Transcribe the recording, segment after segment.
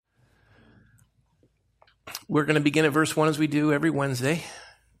We're going to begin at verse 1 as we do every Wednesday.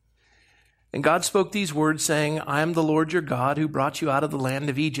 And God spoke these words, saying, I am the Lord your God who brought you out of the land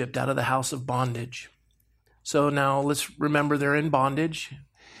of Egypt, out of the house of bondage. So now let's remember they're in bondage.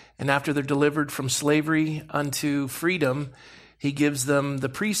 And after they're delivered from slavery unto freedom, he gives them the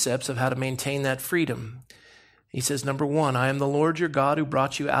precepts of how to maintain that freedom. He says, number 1, I am the Lord your God who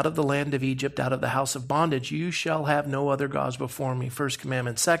brought you out of the land of Egypt, out of the house of bondage. You shall have no other gods before me. First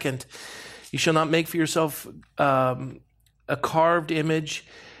commandment. Second, you shall not make for yourself a carved image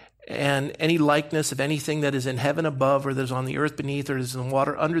and any likeness of anything that is in heaven above, or that is on the earth beneath, or is in the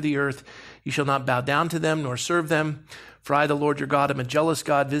water under the earth. You shall not bow down to them, nor serve them. For I, the Lord your God, am a jealous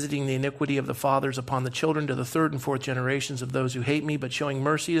God, visiting the iniquity of the fathers upon the children to the third and fourth generations of those who hate me, but showing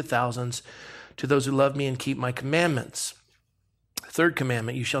mercy to thousands, to those who love me and keep my commandments. Third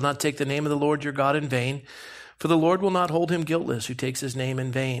commandment, you shall not take the name of the Lord your God in vain, for the Lord will not hold him guiltless who takes his name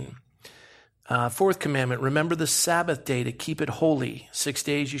in vain. Fourth commandment, remember the Sabbath day to keep it holy. 6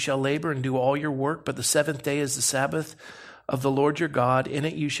 days you shall labor and do all your work, but the seventh day is the Sabbath of the Lord your God. In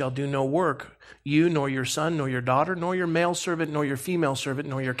it you shall do no work, you, nor your son, nor your daughter, nor your male servant, nor your female servant,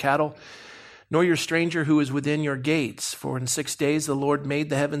 nor your cattle, nor your stranger who is within your gates. For in 6 days the Lord made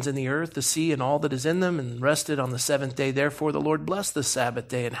the heavens and the earth, the sea, and all that is in them, and rested on the seventh day. Therefore the Lord blessed the Sabbath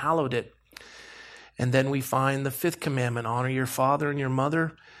day and hallowed it. And then we find the fifth commandment, honor your father and your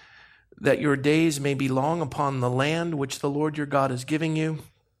mother, that your days may be long upon the land which the Lord your God is giving you.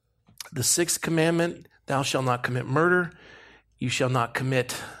 The sixth commandment, thou shalt not commit murder. You shall not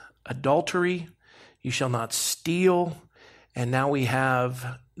commit adultery. You shall not steal. And now we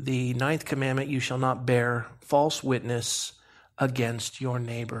have the ninth commandment, you shall not bear false witness against your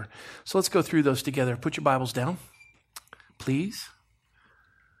neighbor. So let's go through those together. Put your Bibles down, please.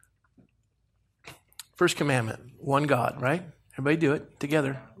 First commandment, one God, right? Everybody do it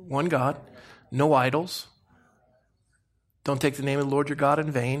together. One God, no idols. Don't take the name of the Lord your God in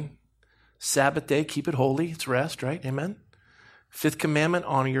vain. Sabbath day, keep it holy. It's rest, right? Amen. Fifth commandment,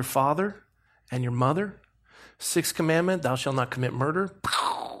 honor your father and your mother. Sixth commandment, thou shalt not commit murder.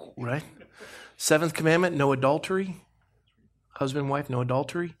 Right? Seventh commandment, no adultery. Husband, wife, no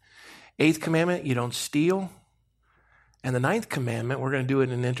adultery. Eighth commandment, you don't steal. And the ninth commandment, we're going to do it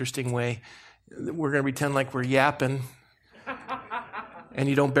in an interesting way. We're going to pretend like we're yapping. And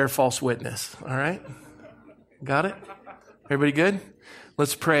you don't bear false witness. All right? Got it? Everybody good?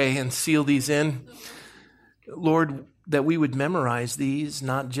 Let's pray and seal these in. Lord, that we would memorize these,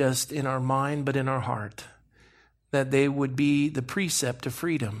 not just in our mind, but in our heart. That they would be the precept of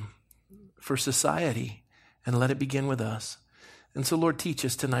freedom for society. And let it begin with us. And so, Lord, teach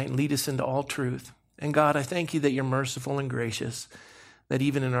us tonight and lead us into all truth. And God, I thank you that you're merciful and gracious. That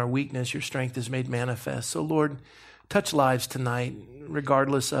even in our weakness, your strength is made manifest. So, Lord, touch lives tonight,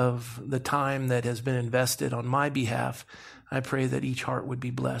 regardless of the time that has been invested on my behalf. I pray that each heart would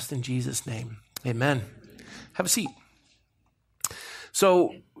be blessed in Jesus' name. Amen. Have a seat.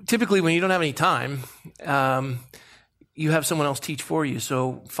 So typically when you don't have any time, you have someone else teach for you.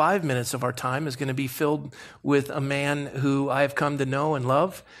 So 5 minutes of our time is going to be filled with a man who I have come to know and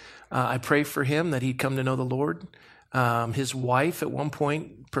love. I pray for him that he'd come to know the Lord. His wife at one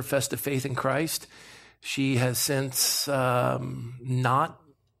point professed a faith in Christ. She has since not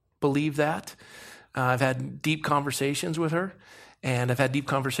believed that. I've had deep conversations with her, and I've had deep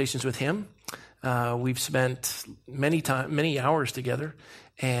conversations with him. We've spent many hours together,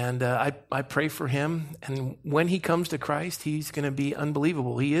 and I pray for him. And when he comes to Christ, he's going to be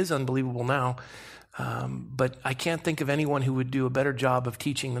unbelievable. He is unbelievable now, but I can't think of anyone who would do a better job of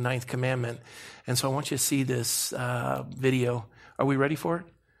teaching the ninth commandment. And so I want you to see this video. Are we ready for it?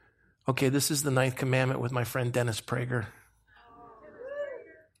 Okay, this is the ninth commandment with my friend Dennis Prager.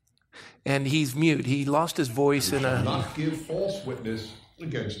 And he's mute. He lost his voice in a... Not give false witness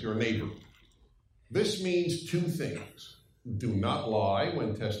against your neighbor. This means two things. Do not lie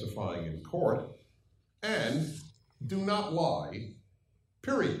when testifying in court, and do not lie,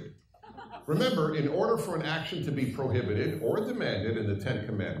 period. Remember, in order for an action to be prohibited or demanded in the Ten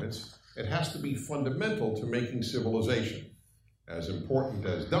Commandments, it has to be fundamental to making civilization. As important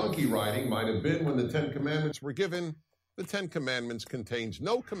as donkey riding might have been when the Ten Commandments were given, the Ten Commandments contains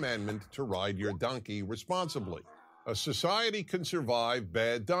no commandment to ride your donkey responsibly. A society can survive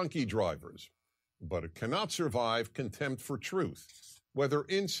bad donkey drivers, but it cannot survive contempt for truth, whether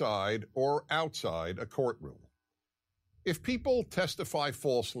inside or outside a courtroom. If people testify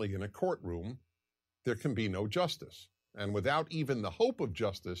falsely in a courtroom, there can be no justice, and without even the hope of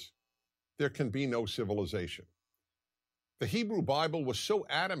justice, there can be no civilization. The Hebrew Bible was so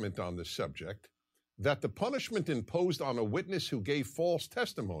adamant on this subject that the punishment imposed on a witness who gave false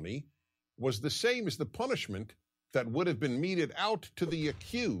testimony was the same as the punishment that would have been meted out to the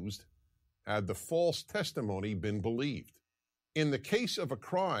accused had the false testimony been believed. In the case of a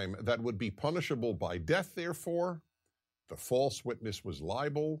crime that would be punishable by death, therefore, the false witness was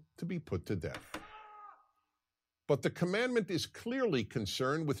liable to be put to death. But the commandment is clearly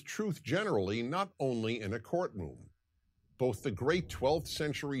concerned with truth generally, not only in a courtroom. Both the great 12th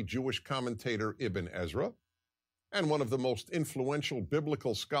century Jewish commentator Ibn Ezra and one of the most influential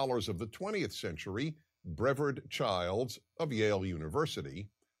biblical scholars of the 20th century, Brevard Childs of Yale University,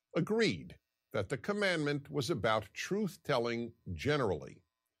 agreed that the commandment was about truth-telling generally.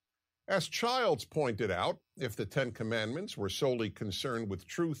 As Childs pointed out, if the Ten Commandments were solely concerned with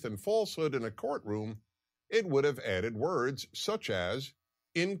truth and falsehood in a courtroom, it would have added words such as,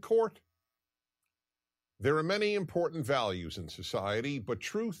 in court. There are many important values in society, but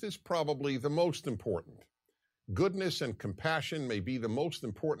truth is probably the most important. Goodness and compassion may be the most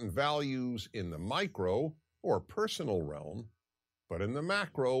important values in the micro or personal realm, but in the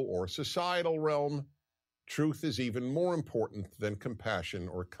macro or societal realm, truth is even more important than compassion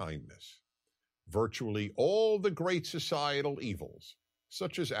or kindness. Virtually all the great societal evils,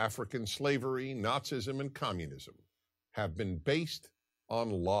 such as African slavery, Nazism, and communism, have been based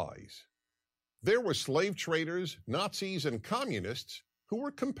on lies. There were slave traders, Nazis, and communists who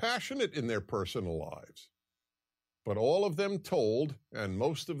were compassionate in their personal lives. But all of them told, and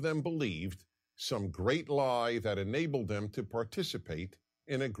most of them believed, some great lie that enabled them to participate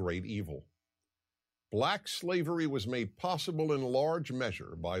in a great evil. Black slavery was made possible in large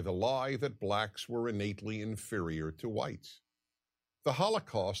measure by the lie that blacks were innately inferior to whites. The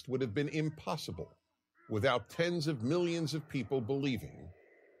Holocaust would have been impossible without tens of millions of people believing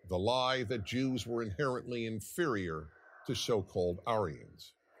the lie that Jews were inherently inferior to so-called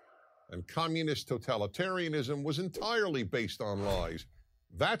Aryans. And communist totalitarianism was entirely based on lies.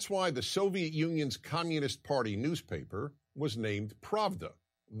 That's why the Soviet Union's Communist Party newspaper was named Pravda,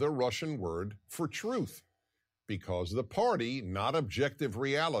 the Russian word for truth, because the party, not objective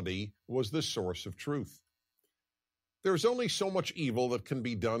reality, was the source of truth. There's only so much evil that can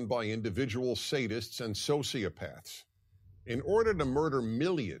be done by individual sadists and sociopaths. In order to murder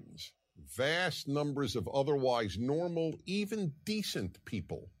millions, vast numbers of otherwise normal, even decent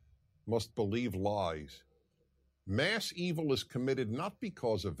people must believe lies. Mass evil is committed not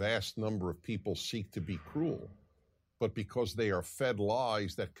because a vast number of people seek to be cruel, but because they are fed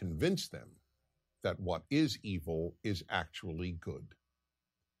lies that convince them that what is evil is actually good.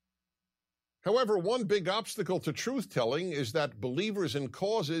 However, one big obstacle to truth-telling is that believers in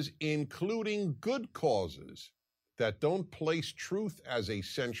causes, including good causes, that don't place truth as a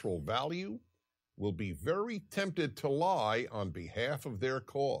central value, will be very tempted to lie on behalf of their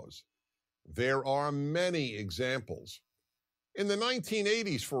cause. There are many examples. In the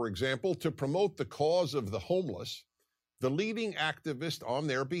 1980s, for example, to promote the cause of the homeless, the leading activist on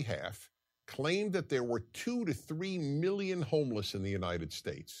their behalf claimed that there were 2 to 3 million homeless in the United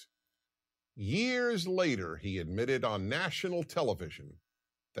States. Years later, he admitted on national television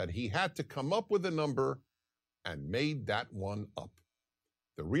that he had to come up with a number and made that one up.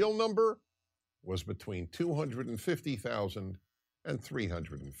 The real number was between 250,000 and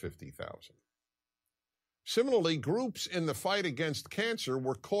 350,000. Similarly, groups in the fight against cancer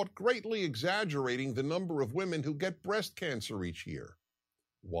were caught greatly exaggerating the number of women who get breast cancer each year.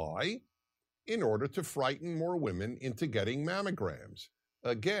 Why? In order to frighten more women into getting mammograms.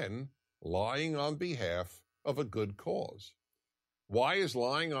 Again, lying on behalf of a good cause. Why is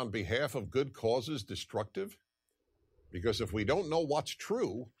lying on behalf of good causes destructive? Because if we don't know what's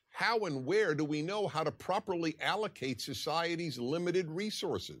true, how and where do we know how to properly allocate society's limited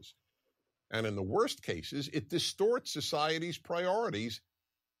resources? And in the worst cases, it distorts society's priorities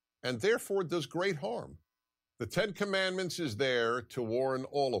and therefore does great harm. The Ten Commandments is there to warn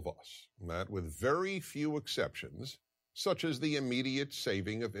all of us that with very few exceptions, such as the immediate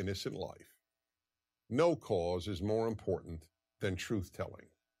saving of innocent life, no cause is more important than truth-telling.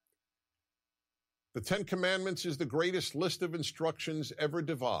 The Ten Commandments is the greatest list of instructions ever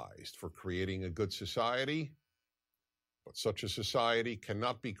devised for creating a good society, but such a society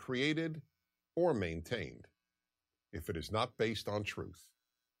cannot be created or maintained if it is not based on truth.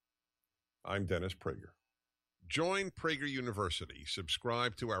 I'm Dennis Prager. Join Prager University.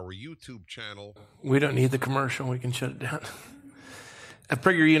 Subscribe to our YouTube channel. We don't need the commercial. We can shut it down. At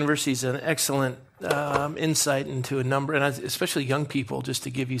Prager University is an excellent insight into a number, and especially young people, just to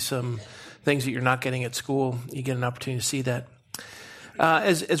give you some things that you're not getting at school. You get an opportunity to see that.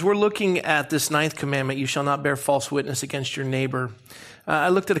 As we're looking at this 9th commandment, you shall not bear false witness against your neighbor. I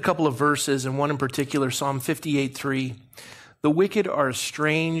looked at a couple of verses, and one in particular, Psalm 58:3. The wicked are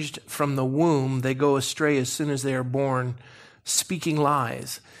estranged from the womb. They go astray as soon as they are born, speaking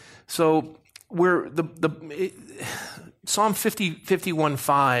lies. So Psalm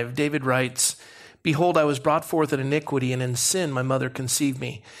 51:5, David writes, "Behold, I was brought forth in iniquity, and in sin my mother conceived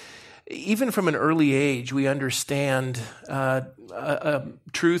me." Even from an early age, we understand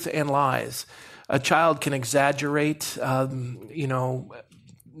truth and lies. A child can exaggerate,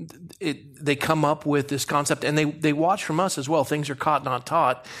 they come up with this concept, and they watch from us as well. Things are caught, not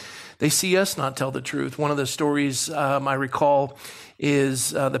taught. They see us not tell the truth. One of the stories I recall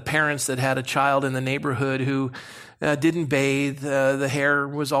is the parents that had a child in the neighborhood who didn't bathe. The hair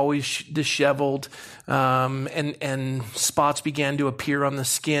was always disheveled, and spots began to appear on the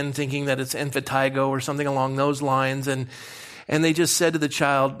skin, thinking that it's impetigo or something along those lines. And they just said to the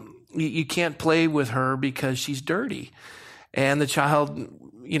child, "You can't play with her because she's dirty." And the child,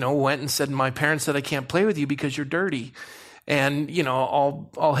 went and said, "My parents said I can't play with you because you're dirty." And,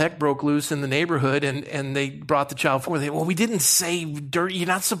 all heck broke loose in the neighborhood, and they brought the child forward. Well, we didn't say dirty. You're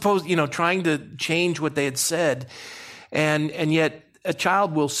not supposed, trying to change what they had said. And yet a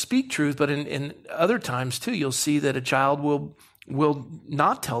child will speak truth, but in other times too, you'll see that a child will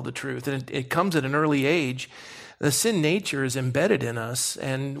not tell the truth. And it comes at an early age. The sin nature is embedded in us,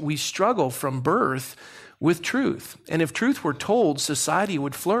 and we struggle from birth with truth. And if truth were told, society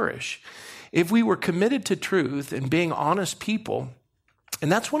would flourish. If we were committed to truth and being honest people,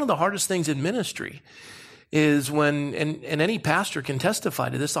 and that's one of the hardest things in ministry, is when, and any pastor can testify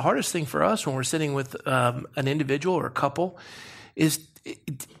to this, the hardest thing for us when we're sitting with an individual or a couple is,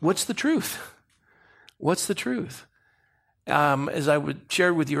 what's the truth? What's the truth? As I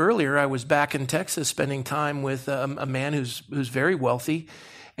shared with you earlier, I was back in Texas spending time with a man who's very wealthy,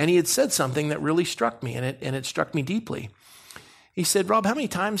 and he had said something that really struck me, and it struck me deeply. He said, "Rob, how many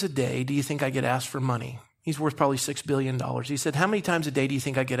times a day do you think I get asked for money?" He's worth probably $6 billion. He said, "How many times a day do you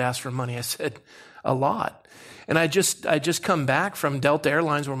think I get asked for money?" I said, "A lot." And I just come back from Delta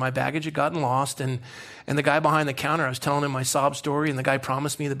Airlines where my baggage had gotten lost, and the guy behind the counter, I was telling him my sob story, and the guy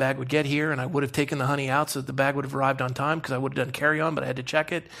promised me the bag would get here, and I would have taken the honey out so that the bag would have arrived on time, because I would have done carry-on, but I had to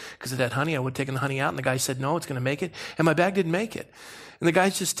check it because it had honey. I would have taken the honey out, and the guy said, "No, it's going to make it." And my bag didn't make it. And the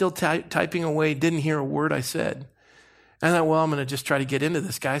guy's just still typing away, didn't hear a word I said. And I thought, well, I'm going to just try to get into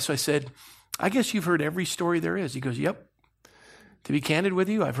this guy. So I said, "I guess you've heard every story there is." He goes, "Yep. To be candid with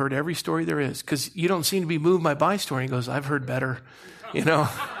you, I've heard every story there is, because you don't seem to be moved by my story." He goes, "I've heard better,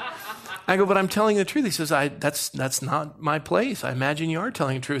 I go, "But I'm telling the truth." He says, that's not my place. I imagine you are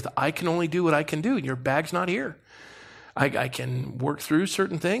telling the truth. I can only do what I can do. Your bag's not here. I can work through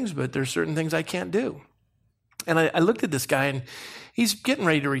certain things, but there's certain things I can't do." And I looked at this guy, and he's getting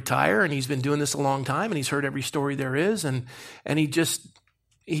ready to retire, and he's been doing this a long time, and he's heard every story there is, and he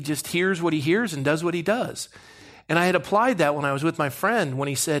just hears what he hears and does what he does. And I had applied that when I was with my friend, when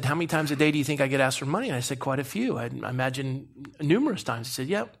he said, "How many times a day do you think I get asked for money?" And I said, "Quite a few. I imagine numerous times." He said,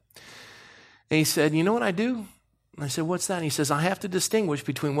 "Yep." And he said, "You know what I do?" And I said, "What's that?" And he says, "I have to distinguish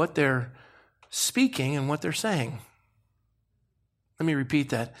between what they're speaking and what they're saying." Let me repeat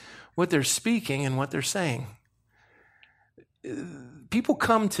that. What they're speaking and what they're saying. People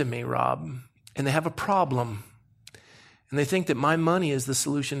come to me, Rob, and they have a problem, and they think that my money is the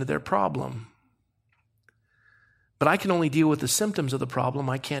solution to their problem. But I can only deal with the symptoms of the problem.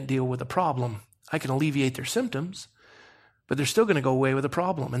 I can't deal with the problem. I can alleviate their symptoms, but they're still going to go away with a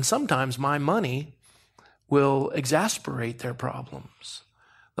problem. And sometimes my money will exasperate their problems.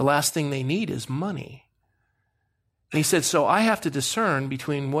 The last thing they need is money. And he said, so I have to discern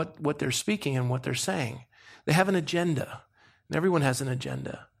between what they're speaking and what they're saying. They have an agenda. And everyone has an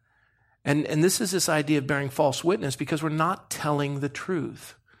agenda. And this is this idea of bearing false witness, because we're not telling the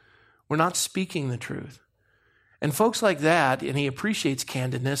truth. We're not speaking the truth. And folks like that, and he appreciates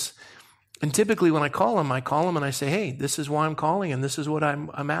candidness. And typically when I call him and I say, hey, this is why I'm calling and this is what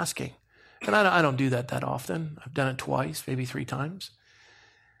I'm asking. And I don't do that often. I've done it twice, maybe 3 times.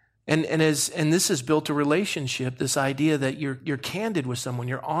 And this has built a relationship, this idea that you're candid with someone,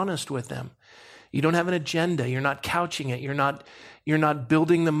 you're honest with them. You don't have an agenda. You're not couching it. You're not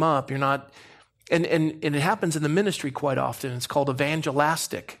building them up. You're not, and it happens in the ministry quite often. It's called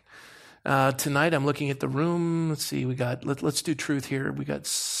evangelistic. Tonight I'm looking at the room. Let's see, let's do truth here. We got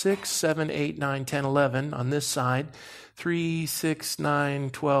 6, 7, 8, 9, 10, 11 on this side. 3, 6, 9,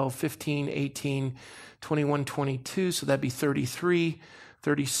 12, 15, 18, 21, 22. So that'd be 33,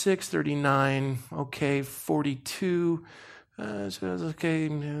 36, 39. Okay, 42. Okay,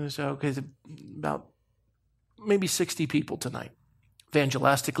 about maybe 60 people tonight.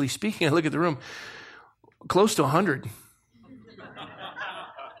 Evangelistically speaking, I look at the room, close to 100.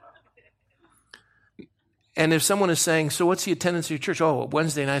 And if someone is saying, so what's the attendance of your church? Oh,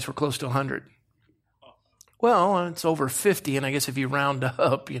 Wednesday nights we're close to 100. Well, it's over 50, and I guess if you round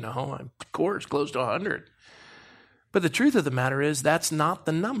up, of course, close to 100. But the truth of the matter is that's not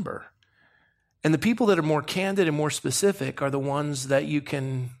the number. And the people that are more candid and more specific are the ones that you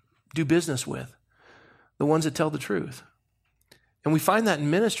can do business with, the ones that tell the truth. And we find that in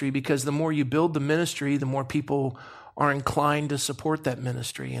ministry because the more you build the ministry, the more people are inclined to support that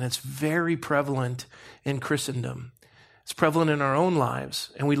ministry. And it's very prevalent in Christendom. It's prevalent in our own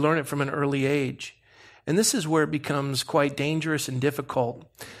lives, and we learn it from an early age. And this is where it becomes quite dangerous and difficult.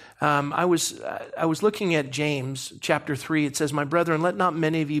 I was looking at James chapter 3. It says, "My brethren, let not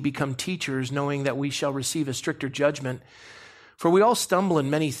many of you become teachers, knowing that we shall receive a stricter judgment. For we all stumble in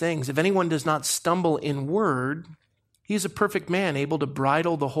many things. If anyone does not stumble in word, he is a perfect man, able to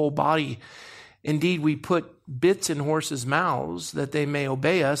bridle the whole body. Indeed, we put bits in horses' mouths that they may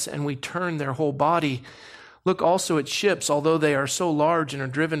obey us, and we turn their whole body. Look also at ships. Although they are so large and are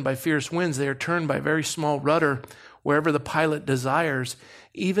driven by fierce winds, they are turned by a very small rudder wherever the pilot desires.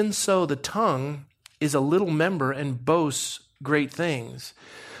 Even so, the tongue is a little member and boasts great things."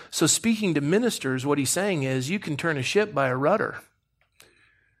 So speaking to ministers, what he's saying is you can turn a ship by a rudder.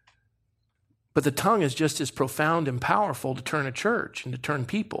 But the tongue is just as profound and powerful to turn a church and to turn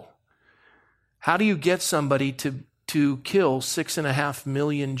people. How do you get somebody to kill 6.5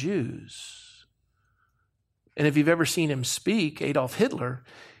 million Jews? And if you've ever seen him speak, Adolf Hitler,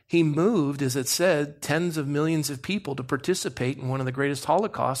 he moved, as it said, tens of millions of people to participate in one of the greatest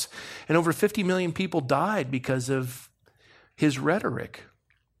Holocausts. And over 50 million people died because of his rhetoric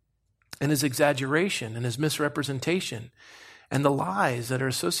and his exaggeration and his misrepresentation and the lies that are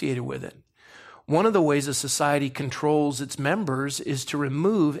associated with it. One of the ways a society controls its members is to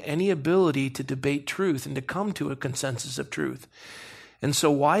remove any ability to debate truth and to come to a consensus of truth. And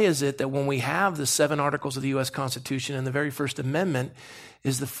so why is it that when we have the 7 articles of the U.S. Constitution and the very First Amendment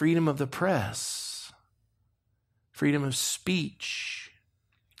is the freedom of the press, freedom of speech,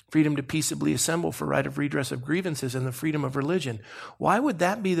 freedom to peaceably assemble for right of redress of grievances, and the freedom of religion? Why would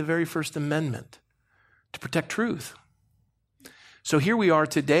that be the very First Amendment? To protect truth. So here we are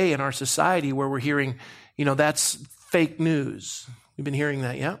today in our society where we're hearing, that's fake news. You've been hearing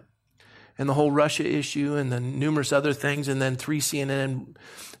that, yeah? And the whole Russia issue and the numerous other things, and then 3 CNN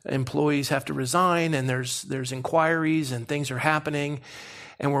employees have to resign, and there's inquiries and things are happening,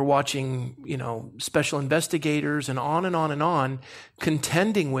 and we're watching, special investigators and on and on and on,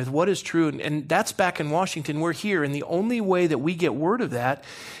 contending with what is true. And that's back in Washington. We're here, and the only way that we get word of that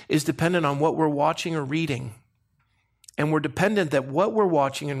is dependent on what we're watching or reading. And we're dependent that what we're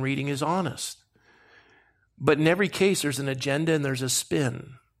watching and reading is honest. But in every case, there's an agenda and there's a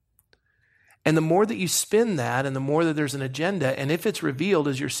spin. And the more that you spin that, and the more that there's an agenda, and if it's revealed,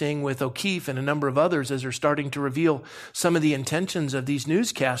 as you're seeing with O'Keefe and a number of others, as they're starting to reveal some of the intentions of these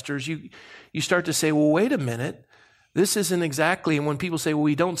newscasters, you start to say, well, wait a minute, this isn't exactly, and when people say, well,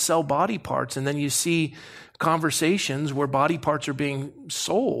 we don't sell body parts, and then you see conversations where body parts are being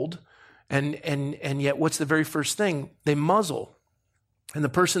sold, and yet what's the very first thing? They muzzle. And the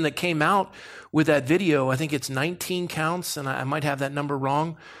person that came out with that video, I think it's 19 counts, and I might have that number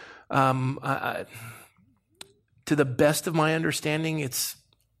wrong. To the best of my understanding, it's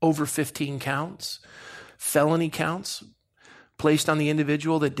over 15 counts, felony counts placed on the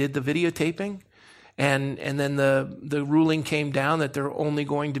individual that did the videotaping. And then the ruling came down that they're only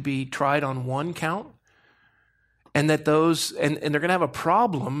going to be tried on 1 count, and that and they're going to have a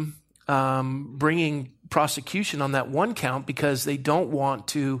problem bringing prosecution on that 1 count because they don't want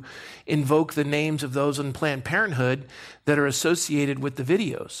to invoke the names of those in Planned Parenthood that are associated with the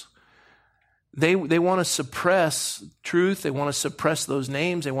videos. They want to suppress truth. They want to suppress those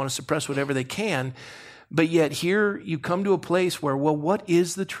names. They want to suppress whatever they can. But yet here you come to a place where, well, what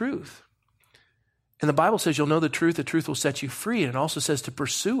is the truth? And the Bible says you'll know the truth will set you free. And it also says to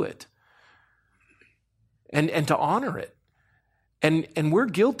pursue it and to honor it. And we're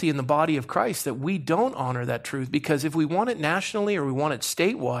guilty in the body of Christ that we don't honor that truth, because if we want it nationally or we want it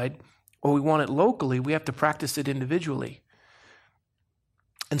statewide or we want it locally, we have to practice it individually.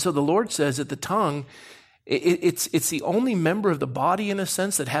 And so the Lord says that the tongue, it's the only member of the body in a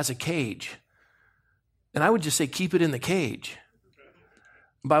sense that has a cage. And I would just say keep it in the cage.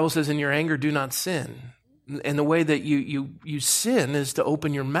 The Bible says in your anger do not sin. And the way that you sin is to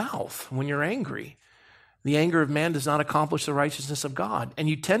open your mouth when you're angry. The anger of man does not accomplish the righteousness of God. And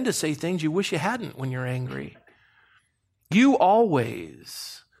you tend to say things you wish you hadn't when you're angry. You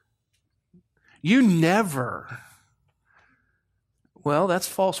always. You never. Well, that's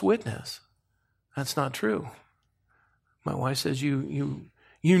false witness. That's not true. My wife says you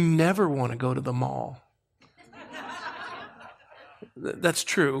never want to go to the mall. That's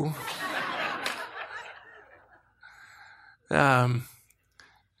true. And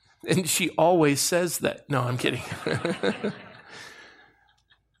she always says that. No, I'm kidding.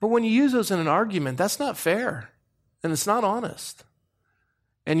 But when you use those in an argument, that's not fair. And it's not honest.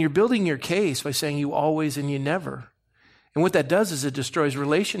 And you're building your case by saying you always and you never. And what that does is it destroys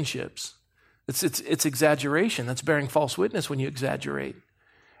relationships. It's exaggeration. That's bearing false witness when you exaggerate.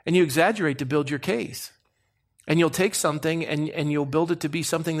 And you exaggerate to build your case. And you'll take something and you'll build it to be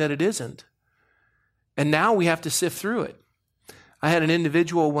something that it isn't. And now we have to sift through it. I had an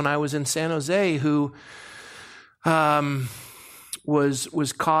individual when I was in San Jose who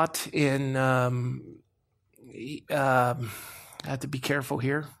was caught in, I have to be careful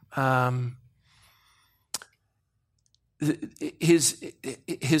here.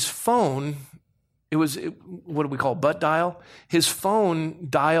 His phone, it was, what do we call it, butt dial? His phone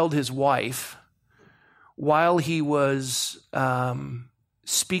dialed his wife while he was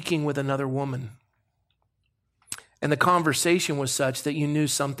speaking with another woman. And the conversation was such that you knew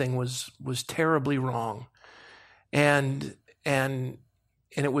something was terribly wrong. And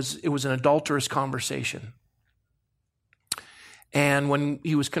it was an adulterous conversation. And when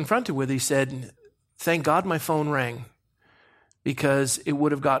he was confronted with it, he said, "Thank God my phone rang, because it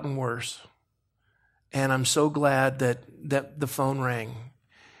would have gotten worse. And I'm so glad that the phone rang."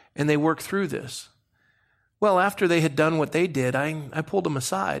 And they worked through this. Well, after they had done what they did, I pulled them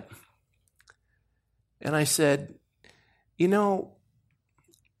aside. And I said, "You know,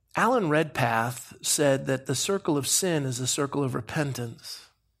 Alan Redpath said that the circle of sin is a circle of repentance.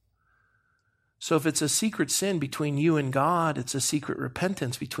 So if it's a secret sin between you and God, it's a secret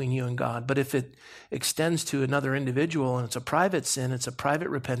repentance between you and God. But if it extends to another individual and it's a private sin, it's a private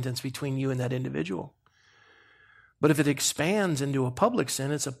repentance between you and that individual. But if it expands into a public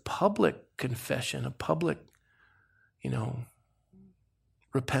sin, it's a public confession, a public,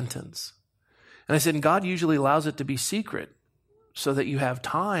 repentance." And I said, and God usually allows it to be secret so that you have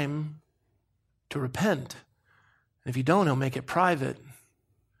time to repent. And if you don't, he'll make it private.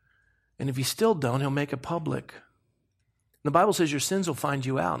 And if you still don't, he'll make it public. The Bible says your sins will find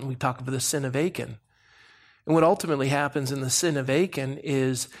you out. And we talk about the sin of Achan. And what ultimately happens in the sin of Achan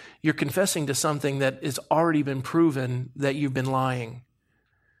is you're confessing to something that has already been proven that you've been lying.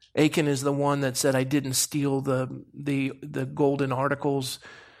 Achan is the one that said, "I didn't steal the golden articles."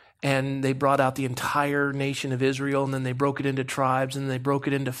 And they brought out the entire nation of Israel, and then they broke it into tribes, and they broke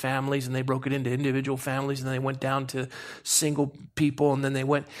it into families, and they broke it into individual families, and then they went down to single people, and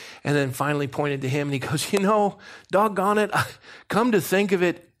then finally pointed to him, and he goes, "Doggone it, come to think of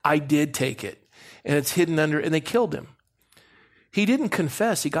it, I did take it." And it's hidden under, and they killed him. He didn't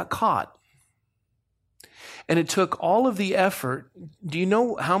confess, he got caught. And it took all of the effort. Do you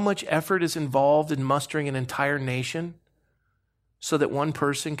know how much effort is involved in mustering an entire nation so that one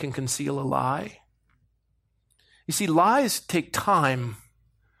person can conceal a lie? You see, lies take time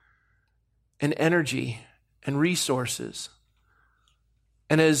and energy and resources.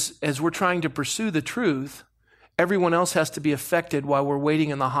 And as we're trying to pursue the truth, everyone else has to be affected while we're waiting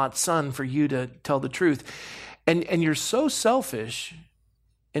in the hot sun for you to tell the truth. And you're so selfish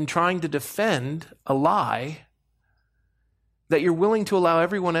in trying to defend a lie that you're willing to allow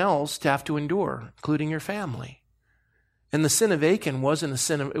everyone else to have to endure, including your family. And the sin of Achan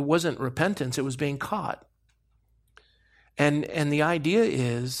it wasn't repentance, it was being caught. And the idea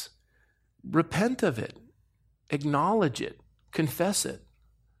is repent of it, acknowledge it, confess it,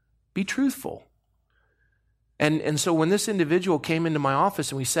 be truthful. And so when this individual came into my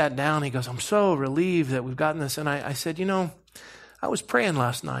office and we sat down, he goes, "I'm so relieved that we've gotten this." And I said, I was praying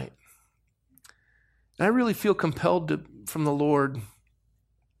last night, and I really feel compelled from the Lord.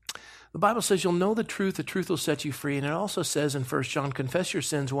 The Bible says you'll know the truth will set you free. And it also says in 1 John, confess your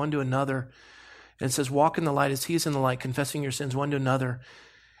sins one to another. And it says, walk in the light as he is in the light, confessing your sins one to another.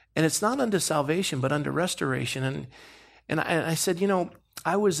 And it's not unto salvation, but unto restoration. And I said,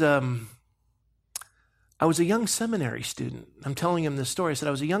 I was a young seminary student. I'm telling him this story. I said,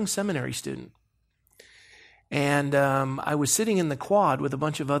 I was a young seminary student. And I was sitting in the quad with a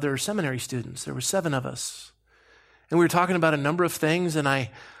bunch of other seminary students. There were 7 of us. And we were talking about a number of things, and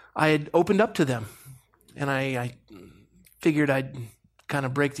I had opened up to them. And I figured I'd kind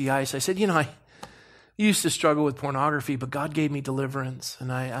of break the ice. I said, I used to struggle with pornography, but God gave me deliverance,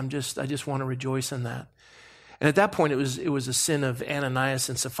 and I just want to rejoice in that. And at that point, it was a sin of Ananias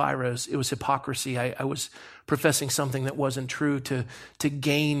and Sapphira. It was hypocrisy. I was professing something that wasn't true to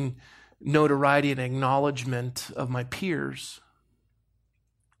gain notoriety and acknowledgement of my peers.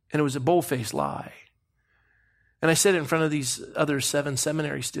 And it was a bold-faced lie. And I said it in front of these other 7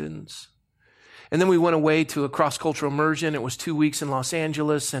 seminary students. And then we went away to a cross-cultural immersion. It was 2 weeks in Los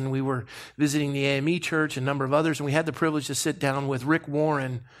Angeles, and we were visiting the AME Church and a number of others, and we had the privilege to sit down with Rick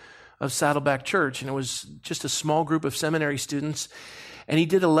Warren of Saddleback Church, and it was just a small group of seminary students, and he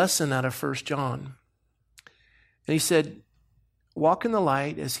did a lesson out of 1 John. And he said, walk in the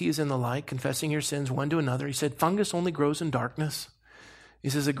light as he is in the light, confessing your sins one to another. He said, fungus only grows in darkness. He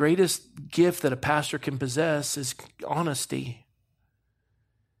says, the greatest gift that a pastor can possess is honesty.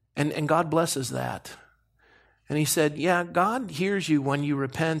 And God blesses that. And he said, yeah, God hears you when you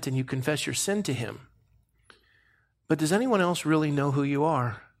repent and you confess your sin to him. But does anyone else really know who you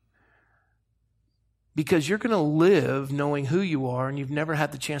are? Because you're going to live knowing who you are, and you've never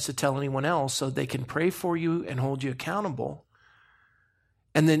had the chance to tell anyone else, so they can pray for you and hold you accountable.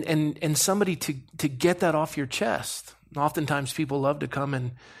 And then and somebody to get that off your chest. Oftentimes people love to come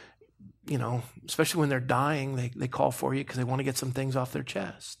and, especially when they're dying, they call for you because they want to get some things off their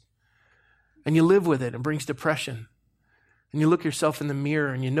chest. And you live with it. It brings depression. And you look yourself in the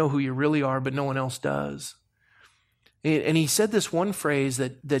mirror and you know who you really are, but no one else does. And he said this one phrase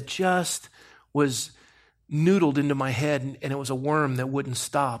that just was noodled into my head, and it was a worm that wouldn't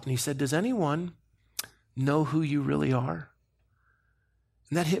stop. And he said, does anyone know who you really are?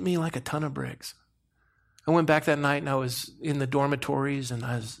 And that hit me like a ton of bricks. I went back that night and I was in the dormitories and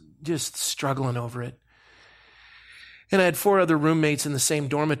I was just struggling over it. And I had 4 other roommates in the same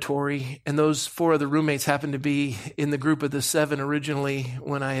dormitory, and those 4 other roommates happened to be in the group of the 7 originally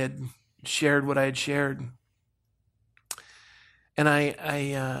when I had shared what I had shared. And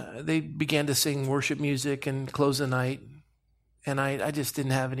they began to sing worship music and close the night, and I just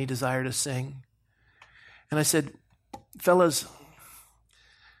didn't have any desire to sing. And I said, fellas,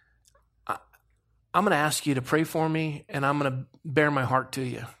 I'm going to ask you to pray for me, and I'm going to bare my heart to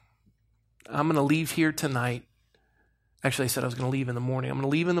you. I'm going to leave here tonight. Actually, I said I was going to leave in the morning. I'm going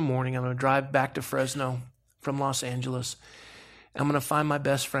to leave in the morning. I'm going to drive back to Fresno from Los Angeles. I'm going to find my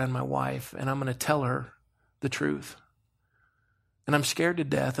best friend, my wife, and I'm going to tell her the truth. And I'm scared to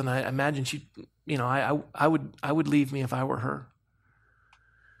death, and I imagine she, I would leave me if I were her.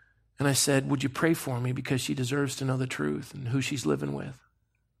 And I said, would you pray for me, because she deserves to know the truth and who she's living with.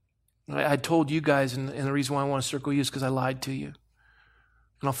 I told you guys, and the reason why I want to circle you is because I lied to you.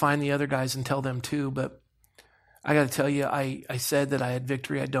 And I'll find the other guys and tell them too, but I got to tell you, I said that I had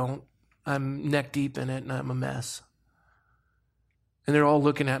victory. I don't. I'm neck deep in it, and I'm a mess. And they're all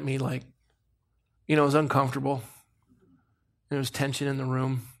looking at me like, it was uncomfortable. There was tension in the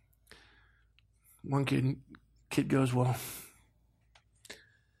room. One kid goes, well,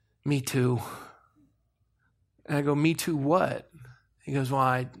 me too. And I go, me too what? He goes,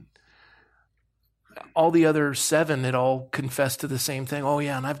 well, all the other 7 had all confessed to the same thing. Oh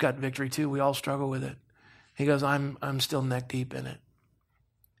yeah, and I've got victory too. We all struggle with it. He goes, I'm still neck deep in it.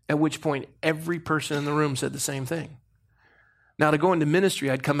 At which point, every person in the room said the same thing. Now, to go into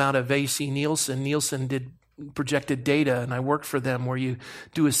ministry, I'd come out of A.C. Nielsen. Nielsen did projected data, and I worked for them, where you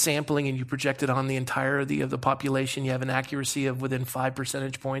do a sampling and you project it on the entirety of the population. You have an accuracy of within 5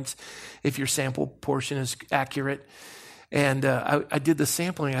 percentage points if your sample portion is accurate. And I did the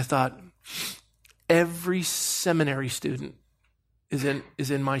sampling. I thought, every seminary student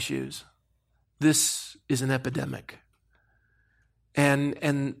is in my shoes. This is an epidemic. And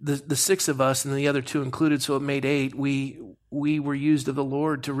the 6 of us, and the other 2 included, so it made 8, we were used of the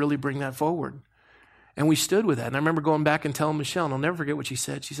Lord to really bring that forward. And we stood with that. And I remember going back and telling Michelle, and I'll never forget what she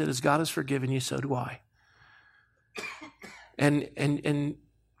said. She said, as God has forgiven you, so do I. And it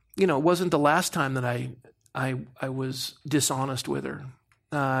wasn't the last time that I was dishonest with her.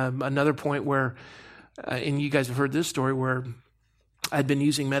 Another point where, and you guys have heard this story, where I'd been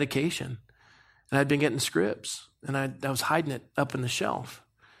using medication. And I'd been getting scripts, and I was hiding it up in the shelf.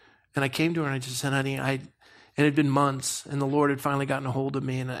 And I came to her and I just said, honey, and it had been months, and the Lord had finally gotten a hold of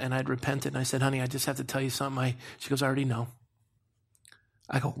me, and I'd repented. And I said, honey, I just have to tell you something. She goes, I already know.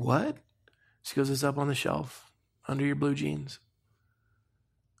 I go, what? She goes, it's up on the shelf under your blue jeans.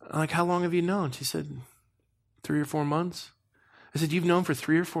 I'm like, how long have you known? She said, 3 or 4 months. I said, you've known for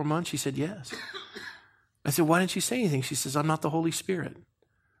 3 or 4 months? She said, yes. I said, why didn't you say anything? She says, I'm not the Holy Spirit.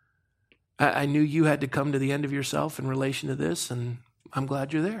 I knew you had to come to the end of yourself in relation to this, and I'm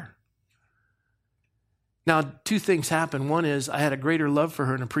glad you're there. Now, 2 things happened. One is I had a greater love for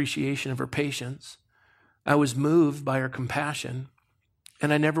her and appreciation of her patience. I was moved by her compassion,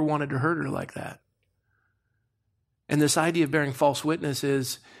 and I never wanted to hurt her like that. And this idea of bearing false witness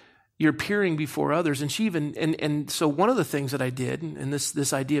is you're appearing before others. And she even, and so one of the things that I did, and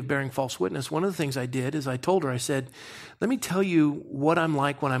this idea of bearing false witness, one of the things I did is I told her, I said, let me tell you what I'm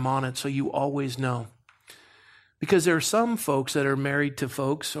like when I'm on it so you always know. Because there are some folks that are married to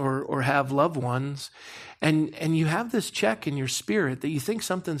folks or have loved ones, and you have this check in your spirit that you think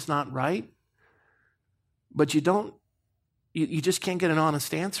something's not right, but you just can't get an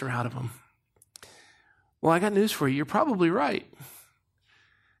honest answer out of them. Well, I got news for you. You're probably right.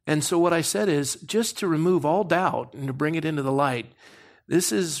 And so what I said is, just to remove all doubt and to bring it into the light,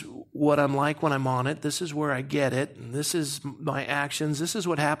 this is what I'm like when I'm on it. This is where I get it. And this is my actions. This is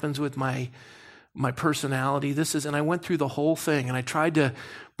what happens with my personality. And I went through the whole thing, and I tried to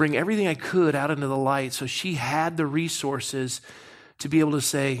bring everything I could out into the light so she had the resources to be able to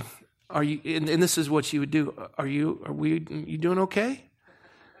say, are you, and this is what she would do. You doing okay?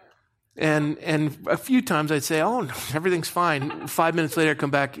 And a few times I'd say, oh, no, everything's fine. 5 minutes later, I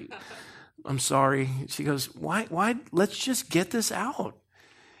come back, I'm sorry. She goes, why? Let's just get this out.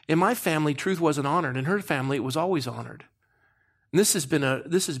 In my family, truth wasn't honored. In her family, it was always honored. And this has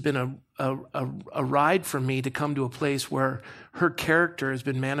been a ride for me to come to a place where her character has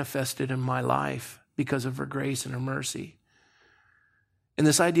been manifested in my life because of her grace and her mercy. And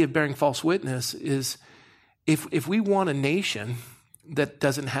this idea of bearing false witness is, if we want a nation that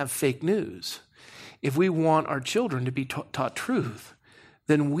doesn't have fake news, if we want our children to be taught truth,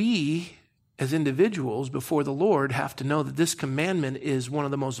 then we as individuals before the Lord have to know that this commandment is one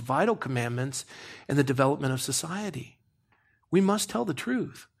of the most vital commandments in the development of society. We must tell the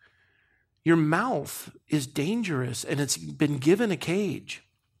truth. Your mouth is dangerous, and it's been given a cage.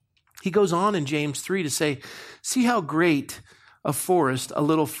 He goes on in James 3 to say, see how great a forest a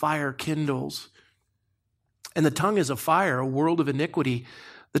little fire kindles. And the tongue is a fire, a world of iniquity.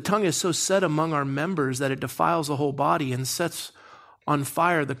 The tongue is so set among our members that it defiles the whole body and sets on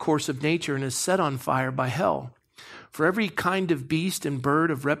fire the course of nature and is set on fire by hell. For every kind of beast and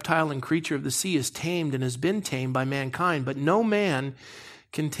bird, of reptile and creature of the sea is tamed and has been tamed by mankind, but no man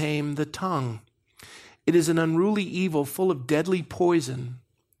can tame the tongue. It is an unruly evil full of deadly poison.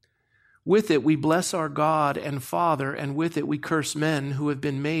 With it we bless our God and Father, and with it we curse men who have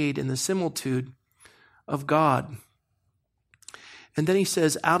been made in the similitude of God. And then he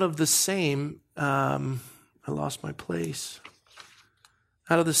says, out of the same, I lost my place.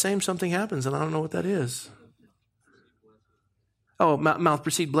 Out of the same something happens, and I don't know what that is. Oh, mouth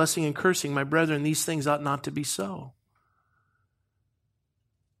proceed blessing and cursing. My brethren, these things ought not to be so.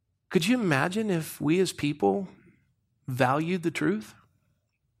 Could you imagine if we as people valued the truth?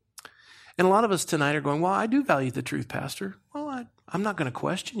 And a lot of us tonight are going, well, I do value the truth, Pastor. Well, I'm not going to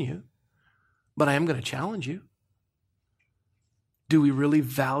question you, but I am going to challenge you. Do we really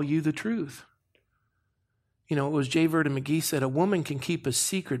value the truth? You know, it was J. Vernon McGee said, a woman can keep a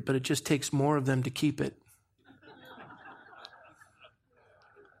secret, but it just takes more of them to keep it.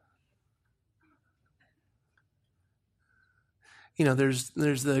 You know, there's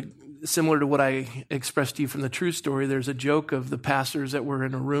the, similar to what I expressed to you from the true story, there's a joke of the pastors that were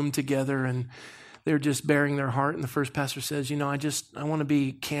in a room together and they're just bearing their heart. And the first pastor says, you know, I want to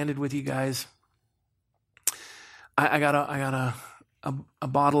be candid with you guys. I got a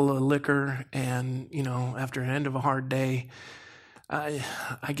bottle of liquor, and, you know, after an end of a hard day, I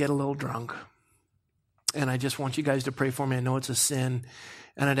get a little drunk. And I just want you guys to pray for me. I know it's a sin.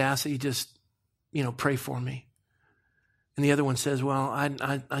 And I'd ask that you just, you know, pray for me. And the other one says, well,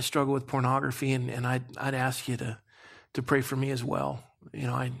 I struggle with pornography, and I'd ask you to pray for me as well. You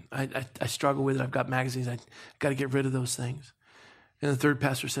know, I struggle with it. I've got magazines. I got to get rid of those things. And the third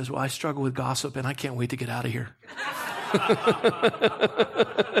pastor says, well, I struggle with gossip, and I can't wait to get out of here.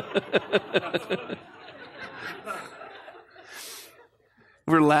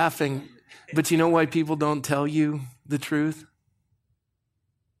 We're laughing, but you know why people don't tell you the truth?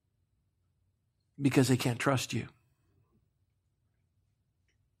 Because they can't trust you.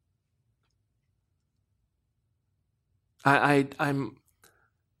 I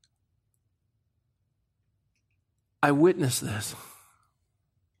witness this.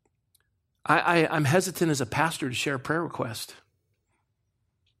 I'm hesitant as a pastor to share a prayer request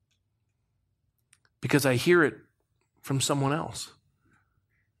because I hear it from someone else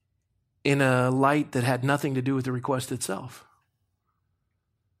in a light that had nothing to do with the request itself.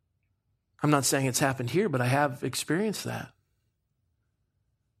 I'm not saying it's happened here, but I have experienced that.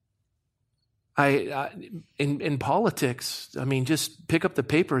 In politics, I mean, just pick up the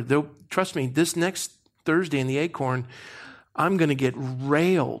paper. Trust me, this next Thursday in the Acorn, I'm going to get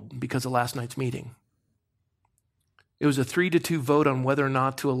railed because of last night's meeting. It was a 3-2 vote on whether or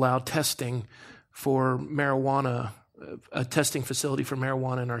not to allow testing for marijuana, a testing facility for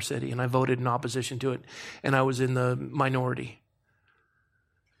marijuana in our city, and I voted in opposition to it, and I was in the minority.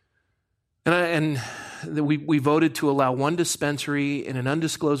 And we voted to allow one dispensary in an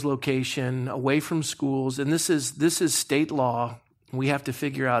undisclosed location away from schools. And this is state law. We have to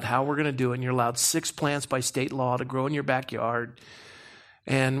figure out how we're going to do it. And you're allowed 6 plants by state law to grow in your backyard.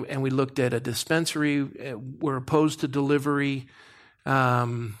 And we looked at a dispensary. We're opposed to delivery.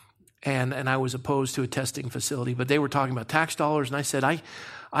 And I was opposed to a testing facility. But they were talking about tax dollars. And I said,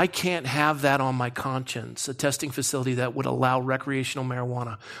 I can't have that on my conscience, a testing facility that would allow recreational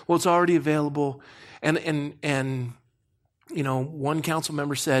marijuana. Well, it's already available. And one council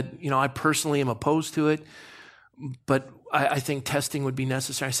member said, I personally am opposed to it, but I think testing would be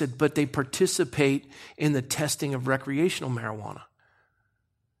necessary. I said, but they participate in the testing of recreational marijuana.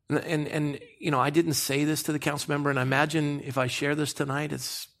 And I didn't say this to the council member, and I imagine if I share this tonight,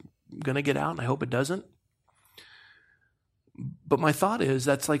 it's going to get out, and I hope it doesn't. But my thought is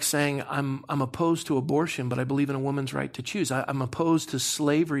that's like saying I'm opposed to abortion, but I believe in a woman's right to choose. I'm opposed to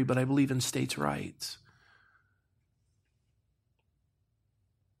slavery, but I believe in states' rights.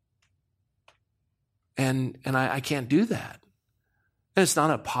 And I can't do that. And it's not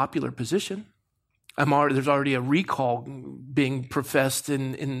a popular position. There's already a recall being professed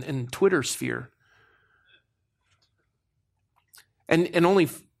in Twitter sphere. And only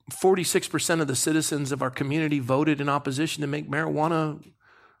 46% of the citizens of our community voted in opposition to make marijuana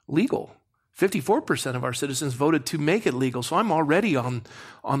legal. 54% of our citizens voted to make it legal. So I'm already on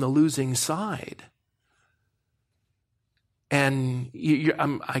the losing side. And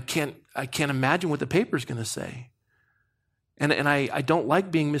I can't imagine what the paper's going to say. And I don't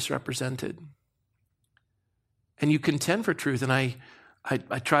like being misrepresented. And you contend for truth. And I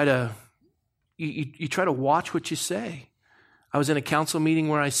try to, you try to watch what you say. I was in a council meeting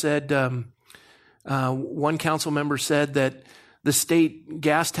where I said, one council member said that the state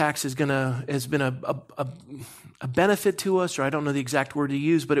gas tax has been a benefit to us, or I don't know the exact word to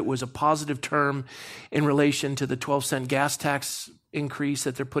use, but it was a positive term in relation to the 12-cent gas tax increase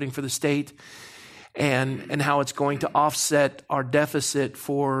that they're putting for the state, and how it's going to offset our deficit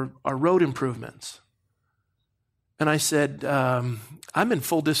for our road improvements. And I said, I'm in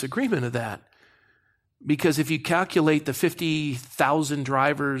full disagreement of that. Because if you calculate the 50,000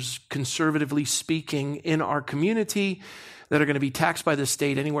 drivers, conservatively speaking, in our community that are going to be taxed by the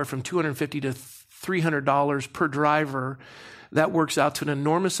state anywhere from $250 to $300 per driver, that works out to an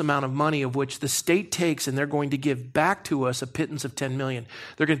enormous amount of money, of which the state takes, and they're going to give back to us a pittance of $10 million.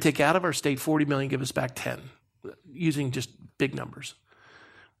 They're going to take out of our state $40 million, give us back 10, using just big numbers.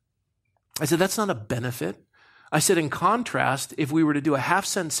 I said, that's not a benefit. I said, in contrast, if we were to do a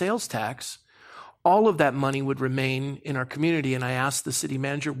half-cent sales tax, all of that money would remain in our community. And I asked the city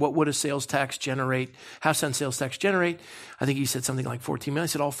manager, what would a sales tax generate, half-cent sales tax generate? I think he said something like 14 million. I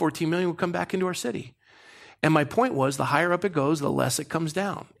said, all 14 million would come back into our city. And my point was, the higher up it goes, the less it comes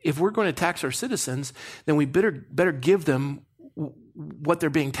down. If we're going to tax our citizens, then we better give them what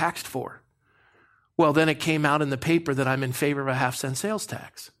they're being taxed for. Well, then it came out in the paper that I'm in favor of a half-cent sales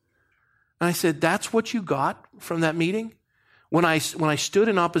tax. And I said, that's what you got from that meeting? When I stood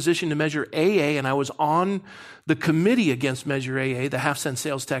in opposition to Measure AA, and I was on the committee against Measure AA, the half-cent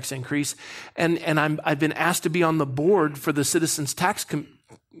sales tax increase, and I've been asked to be on the board for the Citizens Tax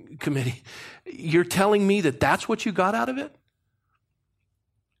Committee, you're telling me that that's what you got out of it?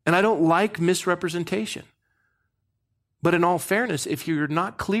 And I don't like misrepresentation. But in all fairness, if you're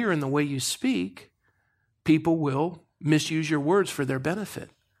not clear in the way you speak, people will misuse your words for their benefit.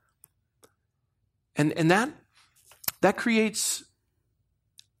 And that creates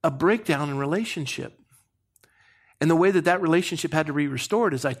a breakdown in relationship. And the way that relationship had to be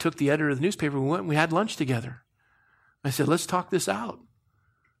restored is I took the editor of the newspaper, we went and we had lunch together. I said, let's talk this out.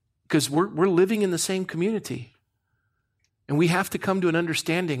 Because we're living in the same community. And we have to come to an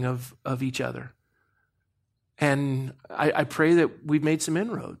understanding of each other. And I pray that we've made some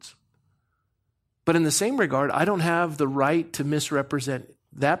inroads. But in the same regard, I don't have the right to misrepresent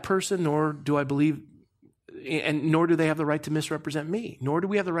that person, nor do I believe, and nor do they have the right to misrepresent me, nor do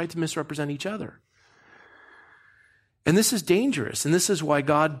we have the right to misrepresent each other. And this is dangerous, and this is why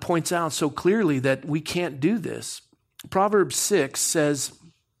God points out so clearly that we can't do this. Proverbs 6 says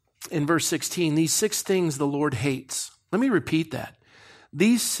in verse 16, these 6 things the Lord hates. Let me repeat that.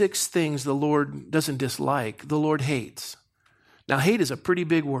 These 6 things the Lord doesn't dislike, the Lord hates. Now, hate is a pretty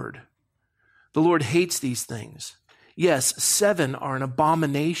big word. The Lord hates these things. Yes, 7 are an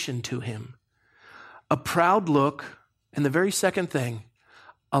abomination to him. A proud look, and the very second thing,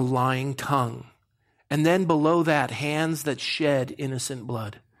 a lying tongue. And then below that, hands that shed innocent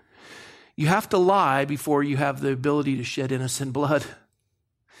blood. You have to lie before you have the ability to shed innocent blood.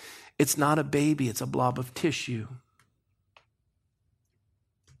 It's not a baby, it's a blob of tissue.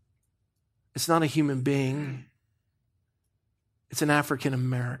 It's not a human being. It's an African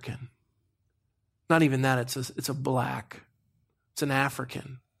American. Not even that, it's a black. It's an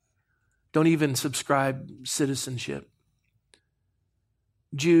African. Don't even subscribe citizenship.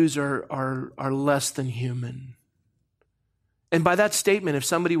 Jews are less than human. And by that statement, if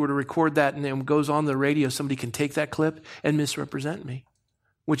somebody were to record that and it goes on the radio, somebody can take that clip and misrepresent me,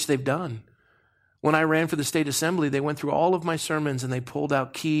 which they've done. When I ran for the state assembly, they went through all of my sermons and they pulled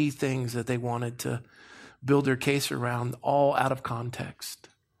out key things that they wanted to build their case around, all out of context.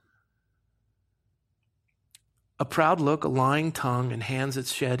 A proud look, a lying tongue, and hands that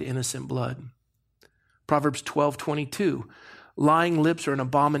shed innocent blood. Proverbs 12:22. Lying lips are an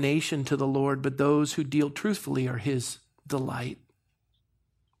abomination to the Lord, but those who deal truthfully are his delight.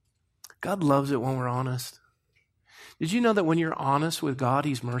 God loves it when we're honest. Did you know that when you're honest with God,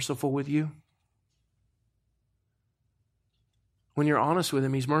 he's merciful with you? When you're honest with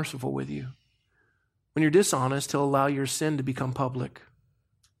him, he's merciful with you. When you're dishonest, he'll allow your sin to become public.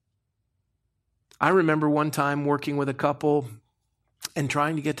 I remember one time working with a couple and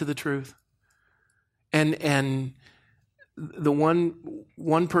trying to get to the truth. And the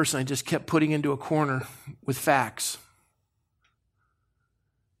one person I just kept putting into a corner with facts.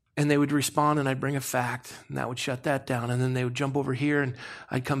 And they would respond and I'd bring a fact and that would shut that down. And then they would jump over here and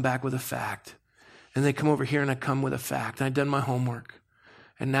I'd come back with a fact. And they'd come over here and I'd come with a fact. And I'd done my homework.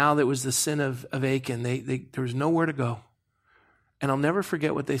 And now that was the sin of Achan. There was nowhere to go. And I'll never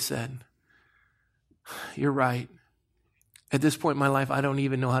forget what they said. You're right. At this point in my life, I don't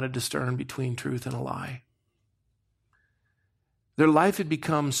even know how to discern between truth and a lie. Their life had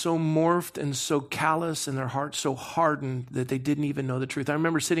become so morphed and so callous and their heart so hardened that they didn't even know the truth. I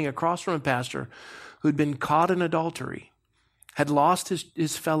remember sitting across from a pastor who'd been caught in adultery, had lost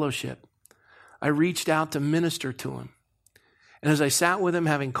his fellowship. I reached out to minister to him. And as I sat with him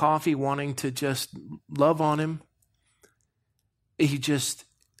having coffee, wanting to just love on him, he just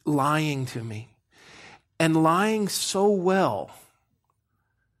lying to me. And lying so well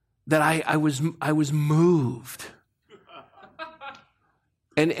that I was moved.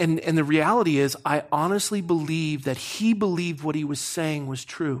 And the reality is, I honestly believe that he believed what he was saying was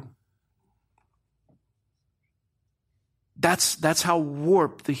true. That's how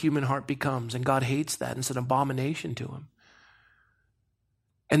warped the human heart becomes, and God hates that. It's an abomination to him.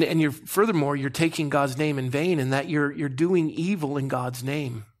 And furthermore, you're taking God's name in vain, and that you're doing evil in God's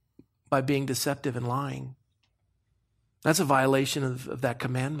name by being deceptive and lying. That's a violation of that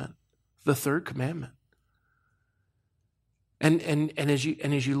commandment, the third commandment. And as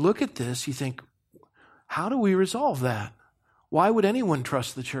you look at this, you think, how do we resolve that? Why would anyone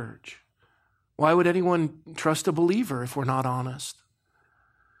trust the church? Why would anyone trust a believer if we're not honest?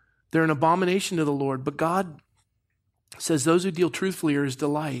 They're an abomination to the Lord, but God says those who deal truthfully are his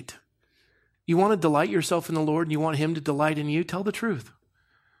delight. You want to delight yourself in the Lord and you want him to delight in you? Tell the truth.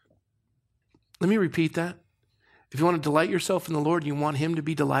 Let me repeat that. If you want to delight yourself in the Lord and you want him to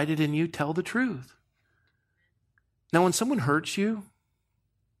be delighted in you, tell the truth. Now, when someone hurts you,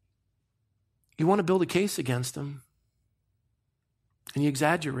 you want to build a case against them, and you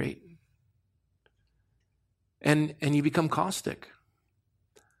exaggerate, and you become caustic.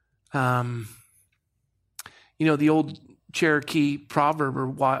 The old Cherokee proverb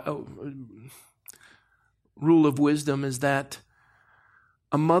or rule of wisdom is that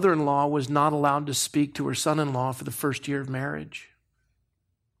a mother-in-law was not allowed to speak to her son-in-law for the first year of marriage.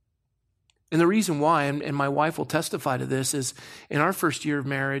 And the reason why, and my wife will testify to this, is in our first year of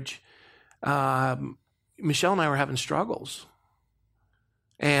marriage, Michelle and I were having struggles.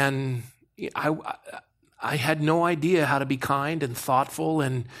 And I had no idea how to be kind and thoughtful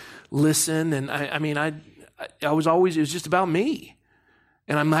and listen. And I was always, it was just about me.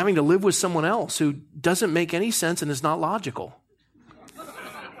 And I'm having to live with someone else who doesn't make any sense and is not logical.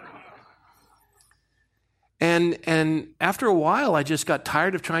 And after a while, I just got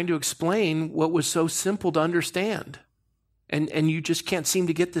tired of trying to explain what was so simple to understand. And you just can't seem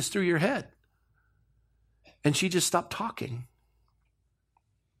to get this through your head. And she just stopped talking.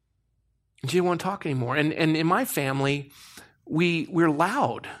 And she didn't want to talk anymore. And in my family, we're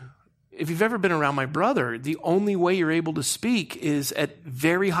loud. If you've ever been around my brother, the only way you're able to speak is at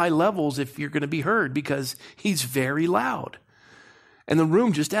very high levels if you're going to be heard, because he's very loud. And the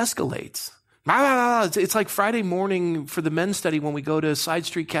room just escalates. It's like Friday morning for the men's study when we go to Side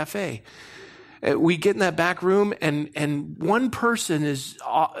Street Cafe. We get in that back room and one person is,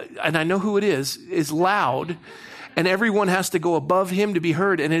 and I know who it is loud, and everyone has to go above him to be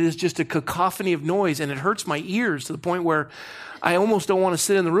heard, and it is just a cacophony of noise, and it hurts my ears to the point where I almost don't want to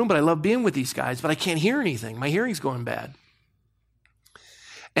sit in the room, but I love being with these guys, but I can't hear anything. My hearing's going bad.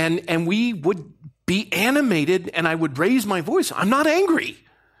 And we would be animated, and I would raise my voice. I'm not angry.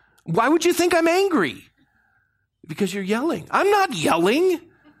 Why would you think I'm angry? Because you're yelling. I'm not yelling.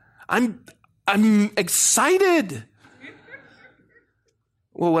 I'm excited.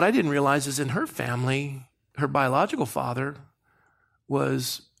 Well, what I didn't realize is in her family, her biological father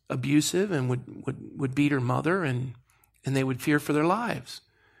was abusive and would beat her mother, and they would fear for their lives.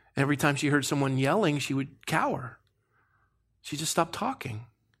 Every time she heard someone yelling, she would cower. She just stopped talking.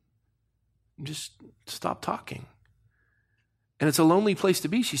 Just stop talking. And it's a lonely place to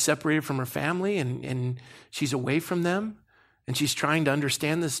be. She's separated from her family, and she's away from them, and she's trying to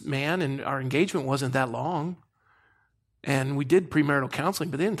understand this man, and our engagement wasn't that long. And we did premarital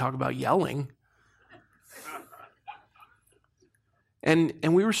counseling, but they didn't talk about yelling. And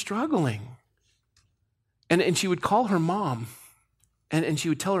we were struggling. And she would call her mom, and she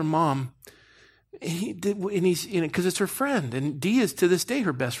would tell her mom, because it's her friend, and Dee is to this day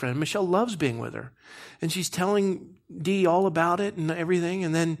her best friend. Michelle loves being with her, and she's telling Dee all about it and everything.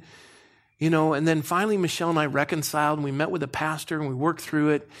 And then finally Michelle and I reconciled, and we met with the pastor, and we worked through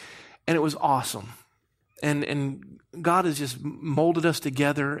it, and it was awesome. And God has just molded us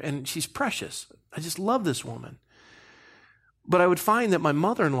together, and she's precious. I just love this woman. But I would find that my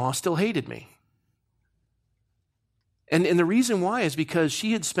mother-in-law still hated me. And the reason why is because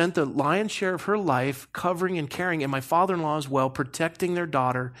she had spent the lion's share of her life covering and caring, and my father-in-law as well, protecting their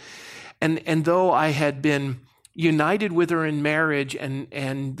daughter. And though I had been united with her in marriage,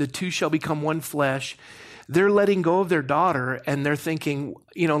 and the two shall become one flesh, they're letting go of their daughter, and they're thinking,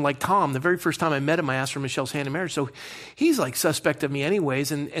 like Tom, the very first time I met him, I asked for Michelle's hand in marriage. So he's like suspect of me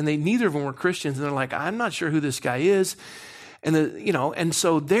anyways, and they neither of them were Christians, and they're like, I'm not sure who this guy is. And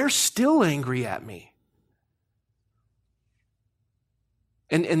so they're still angry at me.